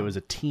earlier today, it was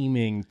a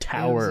teeming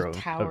tower of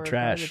trash.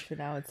 Garbage, but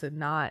now it's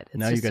not. It's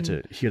now you get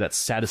to hear that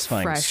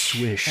satisfying fresh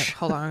swish.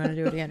 Hold on, I'm going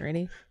to do it again.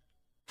 Ready?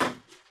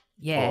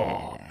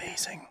 Yeah. Oh,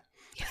 amazing.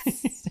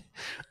 Yes.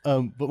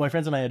 But my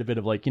friends and I had a bit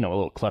of like, you know, a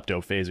little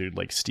klepto phase. We'd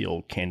like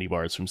steal candy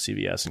bars from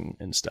CVS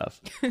and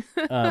stuff.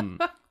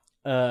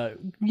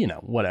 You know,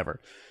 whatever.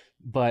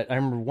 But I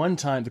remember one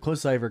time, the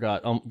closest I ever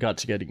got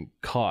to getting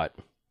caught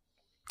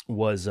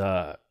was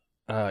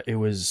it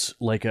was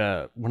like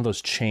one of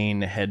those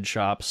chain head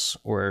shops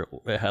where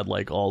it had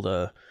like all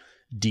the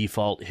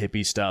default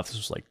hippie stuff. This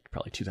was like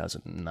probably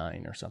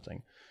 2009 or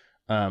something.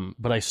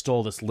 But I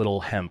stole this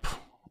little hemp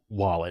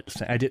wallet.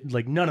 I did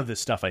like none of this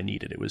stuff I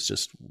needed. It was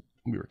just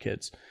we were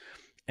kids.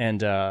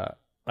 And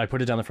I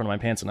put it down the front of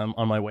my pants, and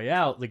on my way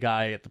out, the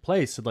guy at the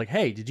place said like,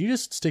 "Hey, did you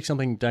just stick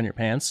something down your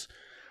pants?"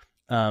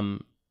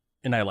 And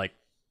I like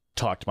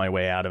talked my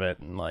way out of it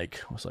and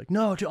like was like,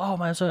 "No, oh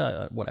my,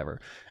 whatever."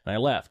 And I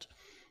left.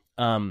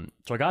 So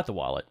I got the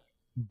wallet,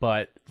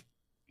 but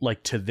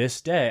like to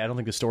this day, I don't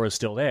think the store is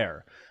still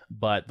there.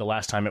 But the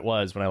last time it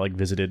was when I like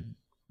visited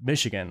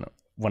Michigan,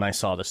 when I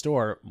saw the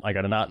store, I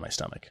got a knot in my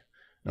stomach.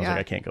 And I was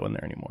like, I can't go in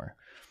there anymore.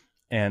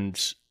 And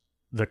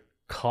the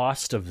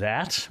cost of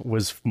that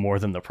was more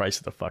than the price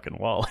of the fucking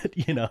wallet,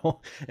 you know?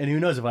 And who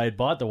knows, if I had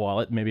bought the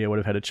wallet, maybe I would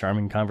have had a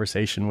charming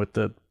conversation with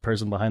the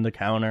person behind the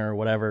counter or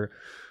whatever.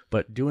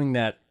 But doing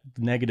that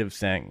negative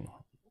thing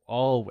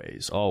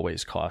always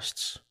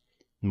costs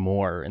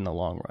more in the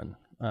long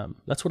run.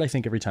 That's what I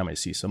think every time I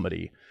see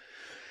somebody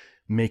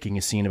making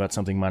a scene about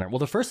something minor. Well,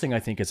 the first thing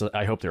I think is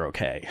I hope they're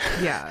okay.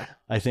 Yeah.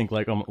 I think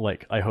like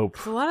I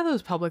hope a lot of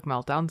those public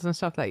meltdowns and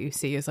stuff that you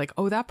see is like,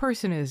 oh, that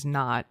person is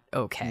not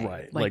okay.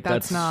 Right. Like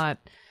that's not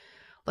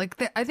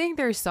Like, I think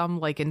there's some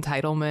like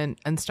entitlement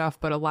and stuff,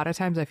 but a lot of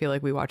times I feel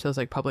like we watch those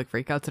like public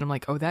freakouts and I'm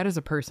like, oh, that is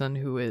a person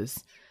who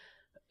is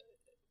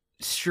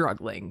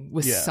struggling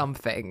with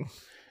something.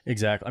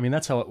 Exactly. I mean,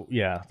 that's how,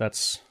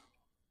 that's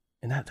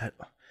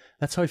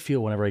how I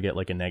feel whenever I get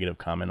like a negative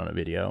comment on a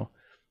video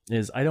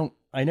is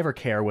I never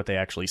care what they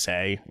actually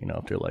say, you know,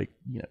 if they're like,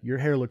 you know, your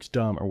hair looks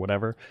dumb or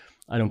whatever.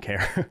 I don't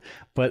care.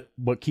 But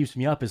what keeps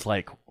me up is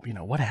like, you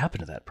know, what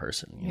happened to that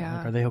person? You know,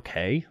 like, are they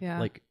okay? Yeah.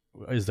 Like,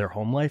 is their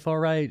home life all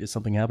right? Is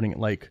something happening?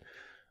 Like,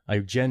 I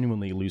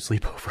genuinely lose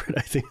sleep over it.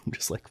 I think I'm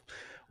just like,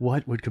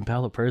 what would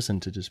compel a person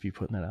to just be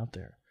putting that out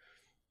there?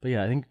 But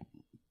yeah, I think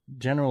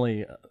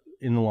generally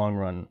in the long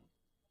run,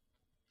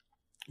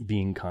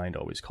 being kind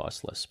always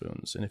costs less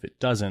spoons. And if it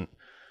doesn't,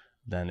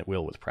 then it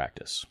will with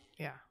practice.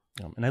 Yeah.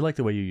 And I like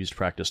the way you used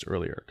practice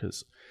earlier,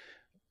 because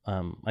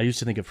I used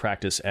to think of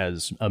practice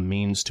as a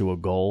means to a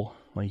goal.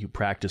 Like you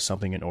practice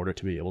something in order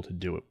to be able to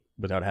do it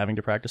without having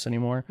to practice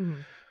anymore.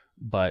 Mm-hmm.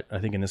 But I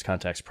think in this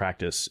context,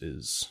 practice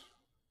is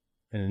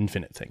an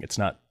infinite thing. It's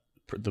not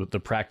the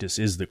practice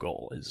is the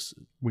goal. Is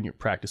when you're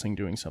practicing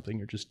doing something,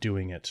 you're just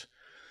doing it.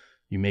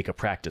 You make a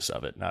practice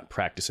of it, not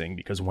practicing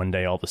because one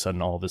day all of a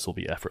sudden all of this will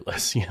be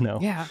effortless, you know?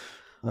 Yeah.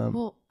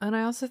 Well, and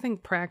I also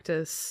think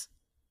practice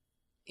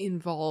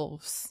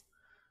involves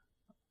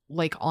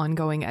like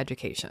ongoing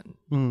education.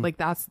 Like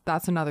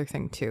that's another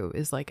thing too,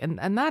 is like,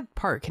 and that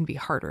part can be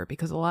harder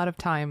because a lot of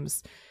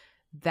times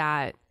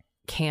that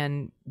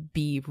can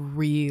be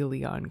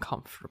really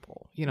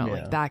uncomfortable, you know,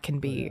 like that can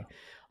be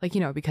like,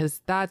 you know,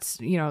 because that's,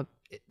 you know,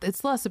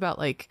 it's less about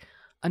like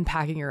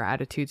unpacking your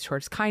attitudes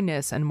towards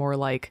kindness and more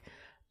like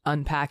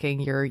unpacking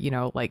your, you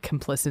know, like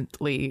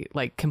complicitness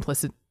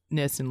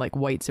and like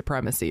white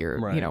supremacy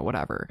or, you know,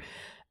 whatever.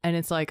 And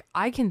it's like,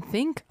 I can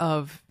think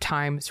of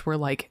times where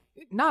like,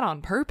 not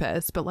on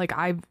purpose, but like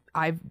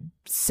I've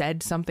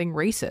said something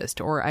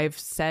racist, or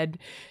I've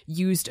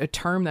used a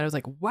term that I was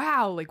like,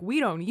 wow, like we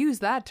don't use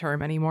that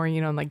term anymore, you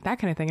know, and like that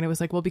kind of thing. And it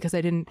was like, well, because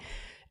I didn't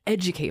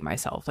educate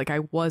myself. Like I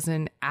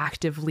wasn't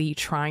actively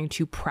trying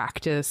to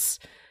practice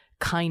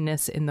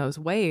kindness in those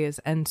ways.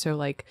 And so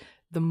like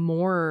the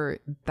more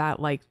that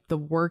like the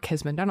work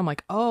has been done, I'm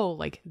like, oh,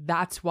 like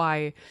that's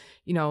why,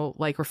 you know,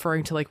 like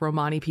referring to like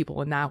Romani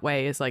people in that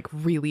way is like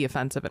really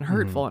offensive and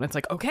hurtful. And it's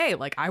like, okay,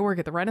 like I work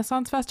at the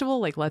Renaissance Festival,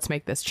 like let's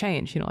make this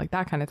change, you know, like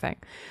that kind of thing.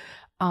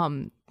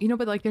 You know,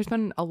 but like there's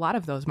been a lot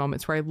of those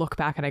moments where I look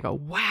back and I go,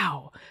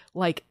 wow,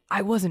 like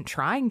I wasn't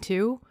trying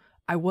to,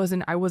 I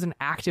wasn't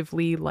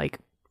actively like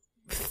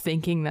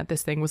thinking that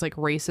this thing was like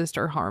racist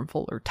or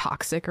harmful or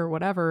toxic or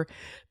whatever,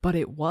 but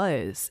it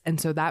was. And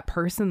so that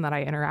person that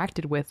I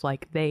interacted with,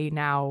 like they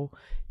now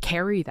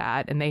carry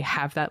that and they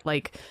have that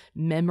like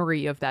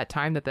memory of that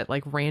time that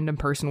like random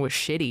person was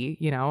shitty,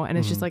 you know. And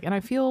it's just like, and I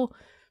feel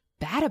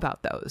bad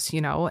about those, you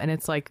know. And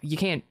it's like you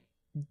can't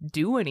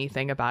do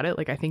anything about it.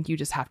 Like I think you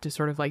just have to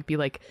sort of like be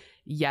like,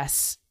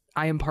 yes,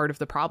 I am part of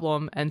the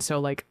problem, and so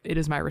like it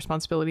is my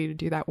responsibility to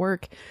do that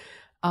work.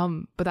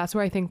 But that's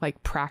why I think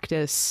like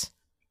practice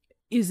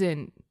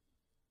doesn't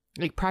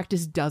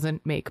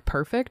make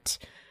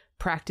perfect.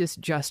 Practice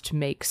just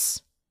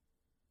makes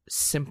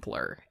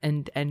simpler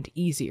and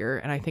easier.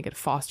 And I think it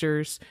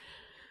fosters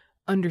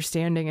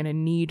understanding and a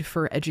need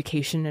for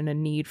education and a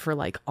need for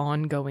like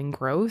ongoing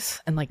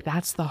growth. And like,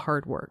 that's the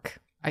hard work,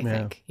 I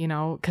think, you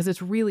know, because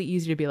it's really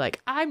easy to be like,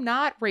 I'm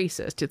not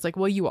racist. It's like,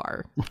 well, you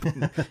are.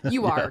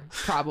 You are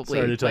probably.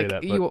 Sorry to tell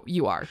like, you that,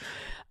 you are.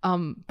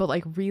 But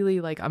like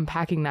really like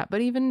unpacking that. But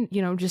even,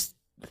 you know, just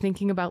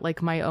thinking about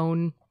like my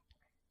own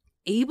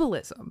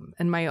ableism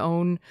and my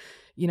own,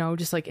 you know,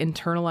 just like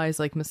internalized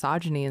like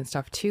misogyny and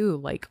stuff too,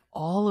 like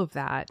all of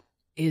that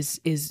is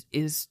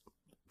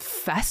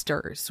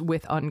festers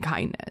with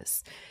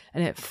unkindness,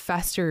 and it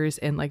festers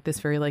in like this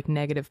very like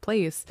negative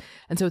place.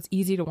 And so it's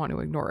easy to want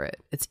to ignore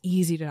it. It's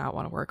easy to not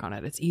want to work on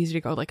it. It's easy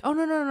to go like, oh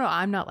no,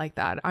 I'm not like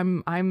that.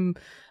 I'm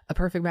a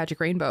perfect magic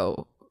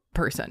rainbow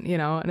person, you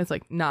know. And it's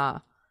like, nah,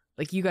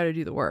 like you got to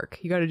do the work.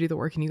 You got to do the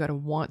work, and you got to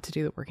want to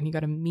do the work, and you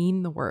got to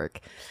mean the work,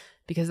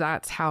 because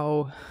that's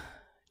how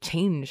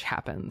change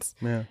happens.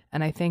 Yeah.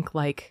 And I think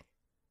like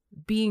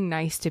being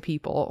nice to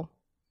people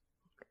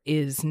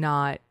is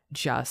not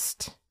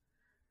just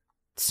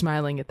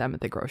smiling at them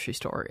at the grocery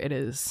store. It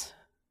is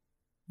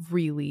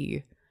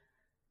really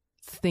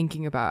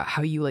thinking about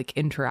how you like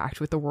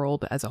interact with the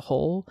world as a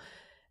whole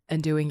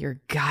and doing your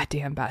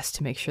goddamn best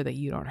to make sure that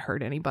you don't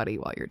hurt anybody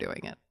while you're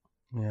doing it.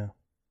 Yeah.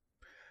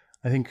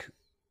 I think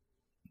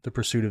the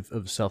pursuit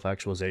of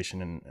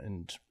self-actualization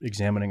and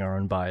examining our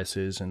own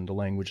biases and the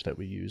language that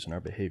we use in our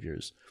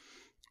behaviors.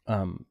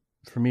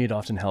 For me, it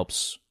often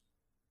helps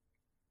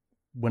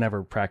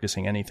whenever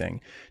practicing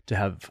anything to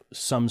have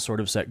some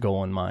sort of set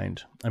goal in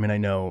mind. I mean, I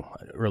know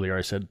earlier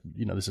I said,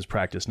 you know, this is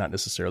practice, not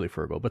necessarily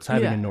for a goal, but it's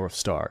having a North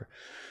Star.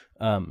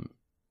 And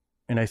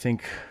I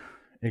think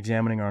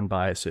examining our own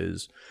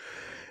biases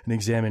and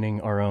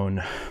examining our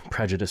own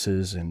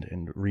prejudices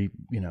and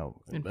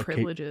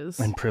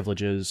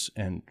privileges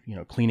and, you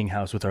know, cleaning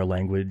house with our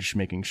language,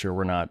 making sure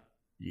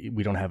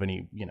we don't have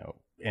any, you know,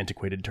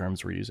 antiquated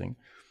terms we're using.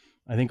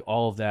 I think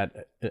all of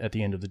that at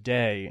the end of the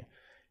day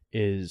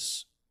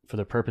is for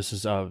the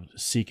purposes of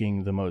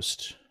seeking the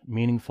most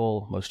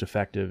meaningful, most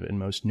effective, and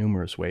most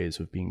numerous ways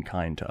of being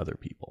kind to other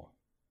people.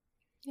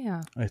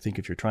 Yeah. I think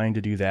if you're trying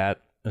to do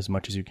that as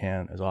much as you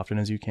can, as often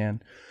as you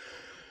can,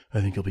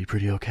 I think you'll be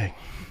pretty okay.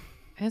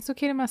 And it's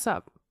okay to mess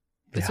up.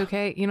 It's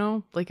okay, you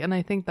know, like, and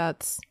I think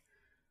that's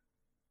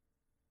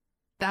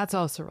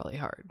also really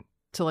hard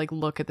to like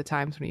look at the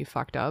times when you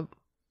fucked up.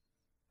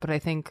 But I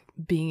think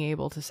being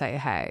able to say,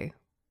 hey,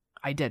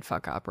 I did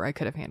fuck up, or I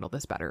could have handled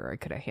this better, or I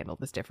could have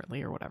handled this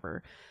differently, or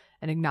whatever,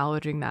 and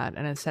acknowledging that,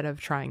 and instead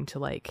of trying to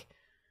like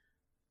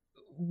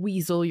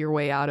weasel your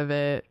way out of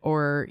it,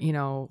 or, you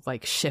know,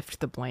 like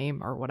shift the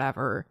blame or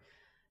whatever,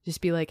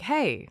 just be like,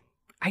 hey,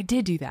 I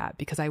did do that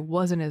because I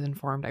wasn't as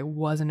informed, I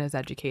wasn't as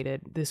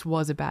educated, this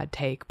was a bad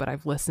take, but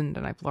I've listened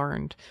and I've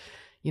learned,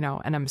 you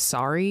know, and I'm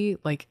sorry.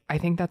 Like, I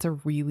think that's a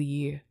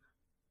really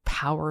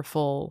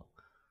powerful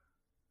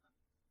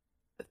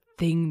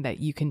thing that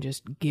you can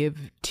just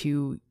give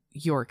to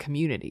your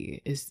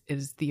community is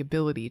the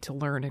ability to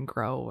learn and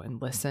grow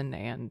and listen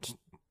and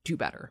do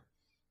better,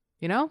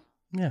 you know?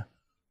 Yeah.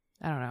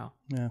 I don't know.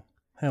 Yeah.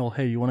 Hell,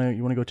 hey, you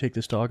wanna go take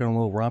this dog on a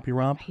little rompy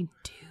romp? I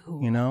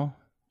do. You know?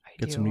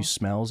 Get some new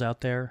smells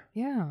out there.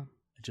 Yeah.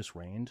 It just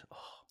rained. Oh,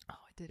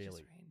 it did Bailey,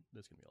 just rain.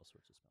 there's gonna be all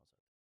sorts of smells.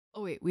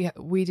 Oh wait,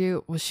 we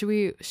do. Well, should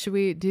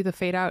we do the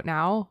fade out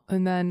now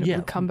and then we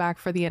come back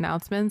for the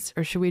announcements,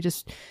 or should I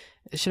just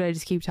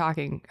keep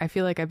talking? I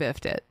feel like I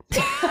biffed it.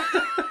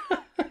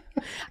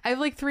 I have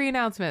like 3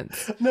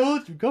 announcements.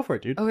 No, go for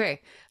it, dude.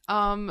 Okay.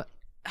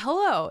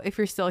 Hello, if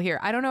you're still here.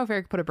 I don't know if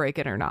Eric put a break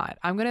in or not.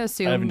 I'm going to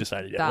assume I haven't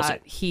decided yet.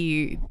 that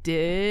he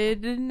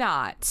did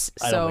not.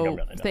 So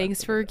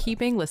thanks for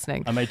keeping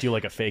listening. I might do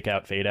like a fake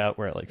out, fade out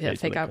where it like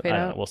fake out, fade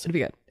out. We'll see. It'd be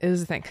good. It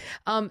is a thing.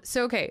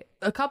 So okay,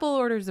 a couple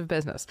orders of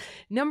business.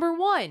 Number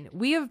 1,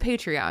 we have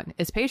Patreon.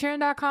 It's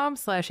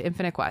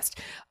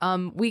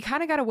patreon.com/infinitequest. We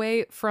kind of got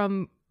away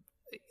from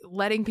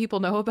letting people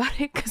know about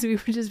it because we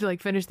would just be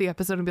like finish the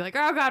episode and be like,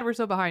 oh god, we're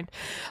so behind,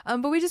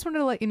 but we just wanted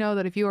to let you know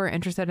that if you are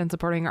interested in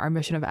supporting our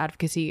mission of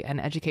advocacy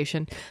and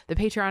education, the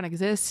Patreon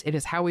exists. It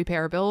is how we pay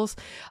our bills,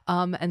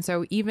 and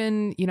so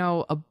even, you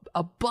know,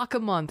 a buck a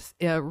month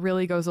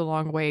really goes a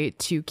long way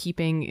to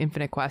keeping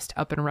Infinite Quest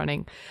up and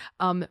running.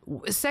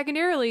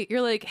 Secondarily,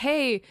 you're like,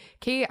 hey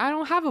Kate, I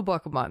don't have a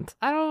buck a month.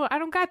 I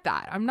don't got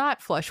that. I'm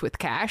not flush with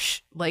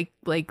cash like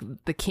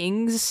the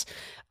kings.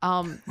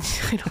 I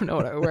don't know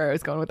where I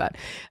was going with that.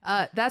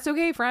 That's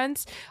okay,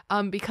 friends,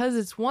 because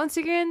it's once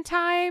again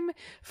time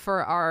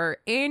for our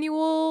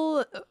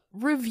annual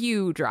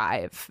review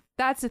drive.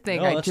 That's a thing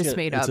I just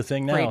made up. It's a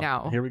thing now. Right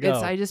now. Here we go.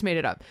 I just made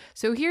it up.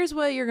 So here's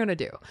what you're gonna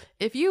do.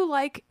 If you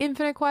like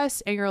Infinite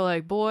Quest and you're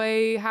like,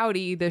 boy,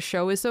 howdy, this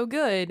show is so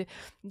good,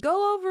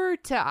 go over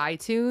to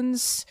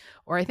iTunes,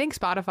 or I think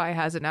Spotify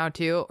has it now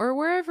too, or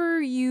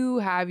wherever you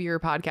have your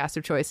podcast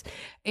of choice,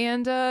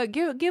 and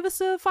give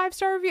us a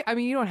 5-star review. I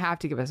mean, you don't have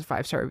to give us a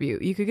 5-star review.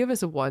 You could give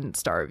us a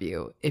 1-star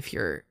review if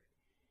you're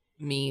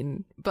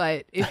mean,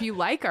 but if you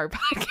like our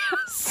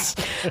podcast,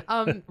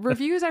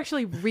 reviews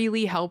actually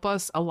really help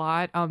us a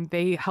lot.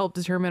 They help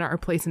determine our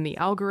place in the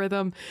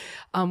algorithm.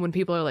 When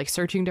people are like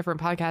searching different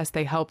podcasts,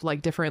 they help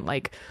like different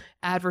like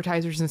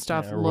advertisers and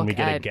stuff or when we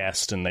get a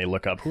guest and they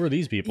look up, who are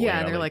these people? Yeah,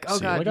 and they're like, oh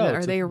god,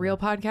 are they a real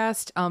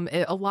podcast?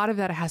 A lot of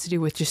that has to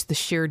do with just the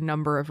sheer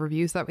number of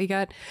reviews that we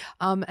get,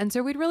 and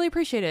so we'd really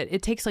appreciate it.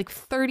 It takes like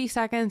 30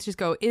 seconds. Just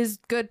go, is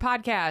good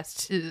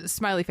podcast,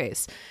 smiley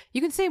face.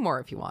 You can say more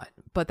if you want,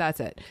 but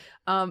that's it.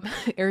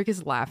 Eric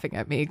is laughing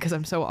at me because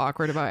I'm so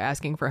awkward about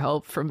asking for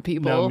help from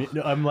people.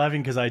 No, I'm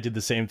laughing because I did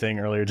the same thing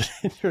earlier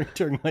today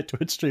during my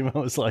Twitch stream. I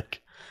was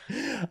like,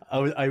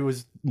 I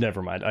was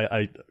never mind.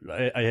 I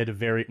had a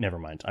very never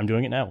mind. I'm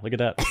doing it now. Look at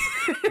that.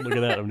 Look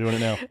at that. I'm doing it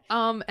now.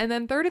 And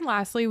then third and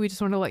lastly, we just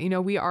want to let you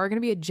know we are going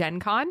to be at Gen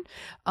Con.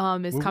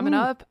 It's coming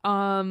up.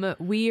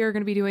 We are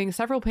going to be doing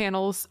several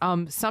panels,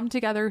 some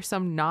together,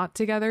 some not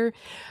together.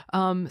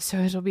 So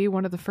it'll be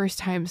one of the first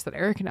times that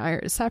Eric and I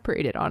are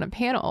separated on a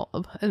panel.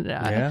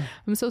 And,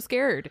 I'm so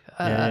scared.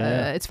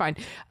 It's fine.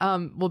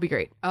 We'll be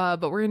great.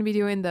 But we're going to be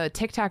doing the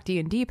TikTok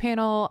D&D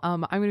panel.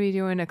 I'm going to be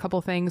doing a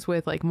couple things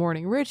with like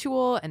Morning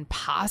Ritual and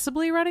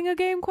possibly running a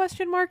game ?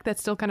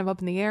 That's still kind of up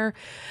in the air.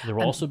 There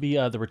will also be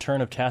the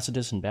return of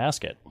Tacitus and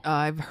Basket.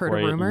 I've heard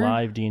a rumor.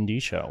 Live D&D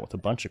show with a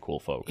bunch of cool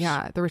folks.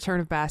 Yeah, the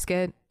return of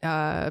Basket.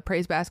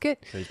 Praise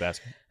Basket.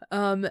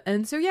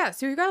 And so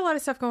we've got a lot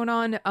of stuff going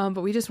on,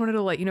 but we just wanted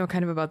to let you know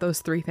kind of about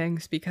those 3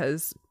 things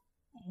because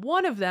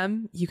one of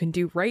them you can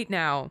do right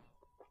now.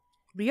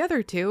 The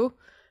other 2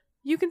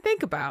 you can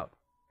think about,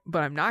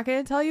 but I'm not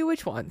going to tell you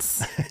which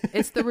ones.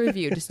 It's the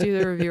review. Just do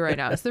the review right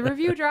now. It's the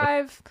review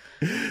drive.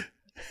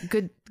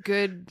 Good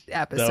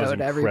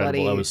episode,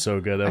 everybody. That was so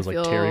good. That was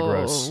like Terry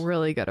Gross.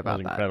 Really good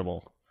about that.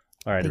 Incredible.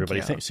 All right,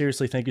 everybody.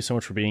 Seriously, thank you so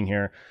much for being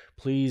here.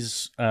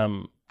 Please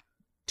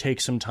take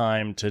some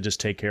time to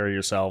just take care of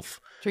yourself.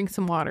 Drink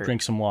some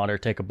water.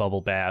 Take a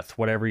bubble bath.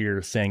 Whatever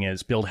your thing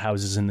is. Build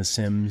houses in The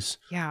Sims.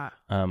 Yeah.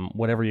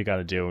 Whatever you got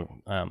to do.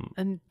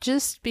 And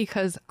just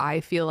because I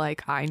feel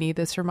like I need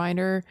this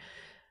reminder,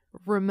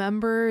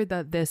 remember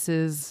that this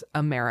is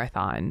a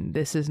marathon.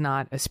 This is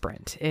not a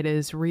sprint. It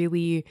is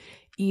really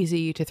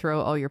easy to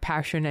throw all your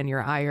passion and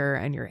your ire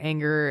and your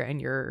anger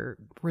and your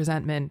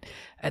resentment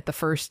at the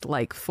first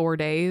 4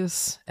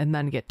 days and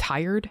then get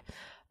tired.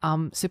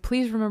 So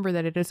please remember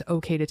that it is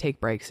okay to take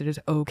breaks. It is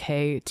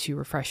okay to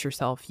refresh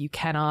yourself. You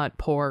cannot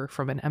pour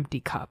from an empty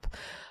cup.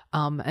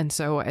 And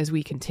so as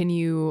we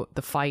continue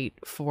the fight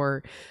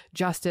for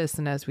justice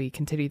and as we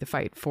continue the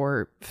fight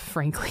for,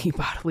 frankly,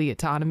 bodily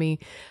autonomy,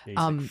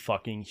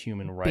 fucking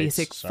human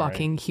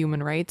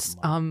rights,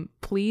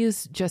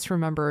 please just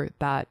remember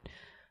that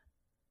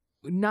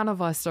none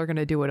of us are going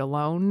to do it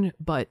alone,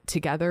 but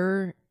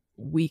together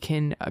we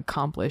can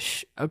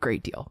accomplish a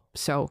great deal.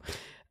 So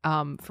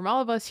from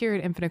all of us here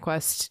at Infinite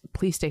Quest,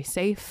 please stay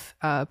safe.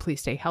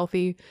 Please stay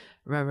healthy.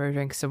 Remember to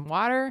drink some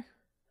water.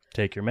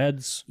 Take your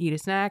meds. Eat a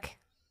snack.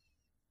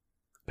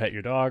 Pet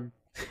your dog.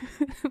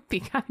 Be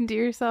kind to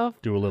yourself.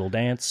 Do a little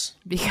dance.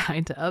 Be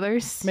kind to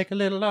others. Make a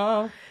little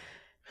love.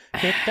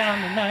 Get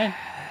down the line.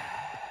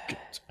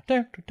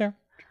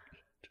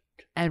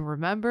 And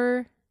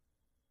remember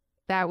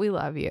that we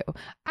love you.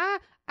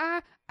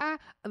 That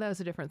was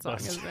a different song,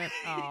 isn't it?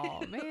 Oh,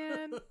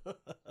 man.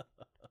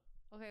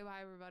 Okay,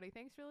 bye, everybody.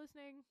 Thanks for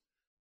listening.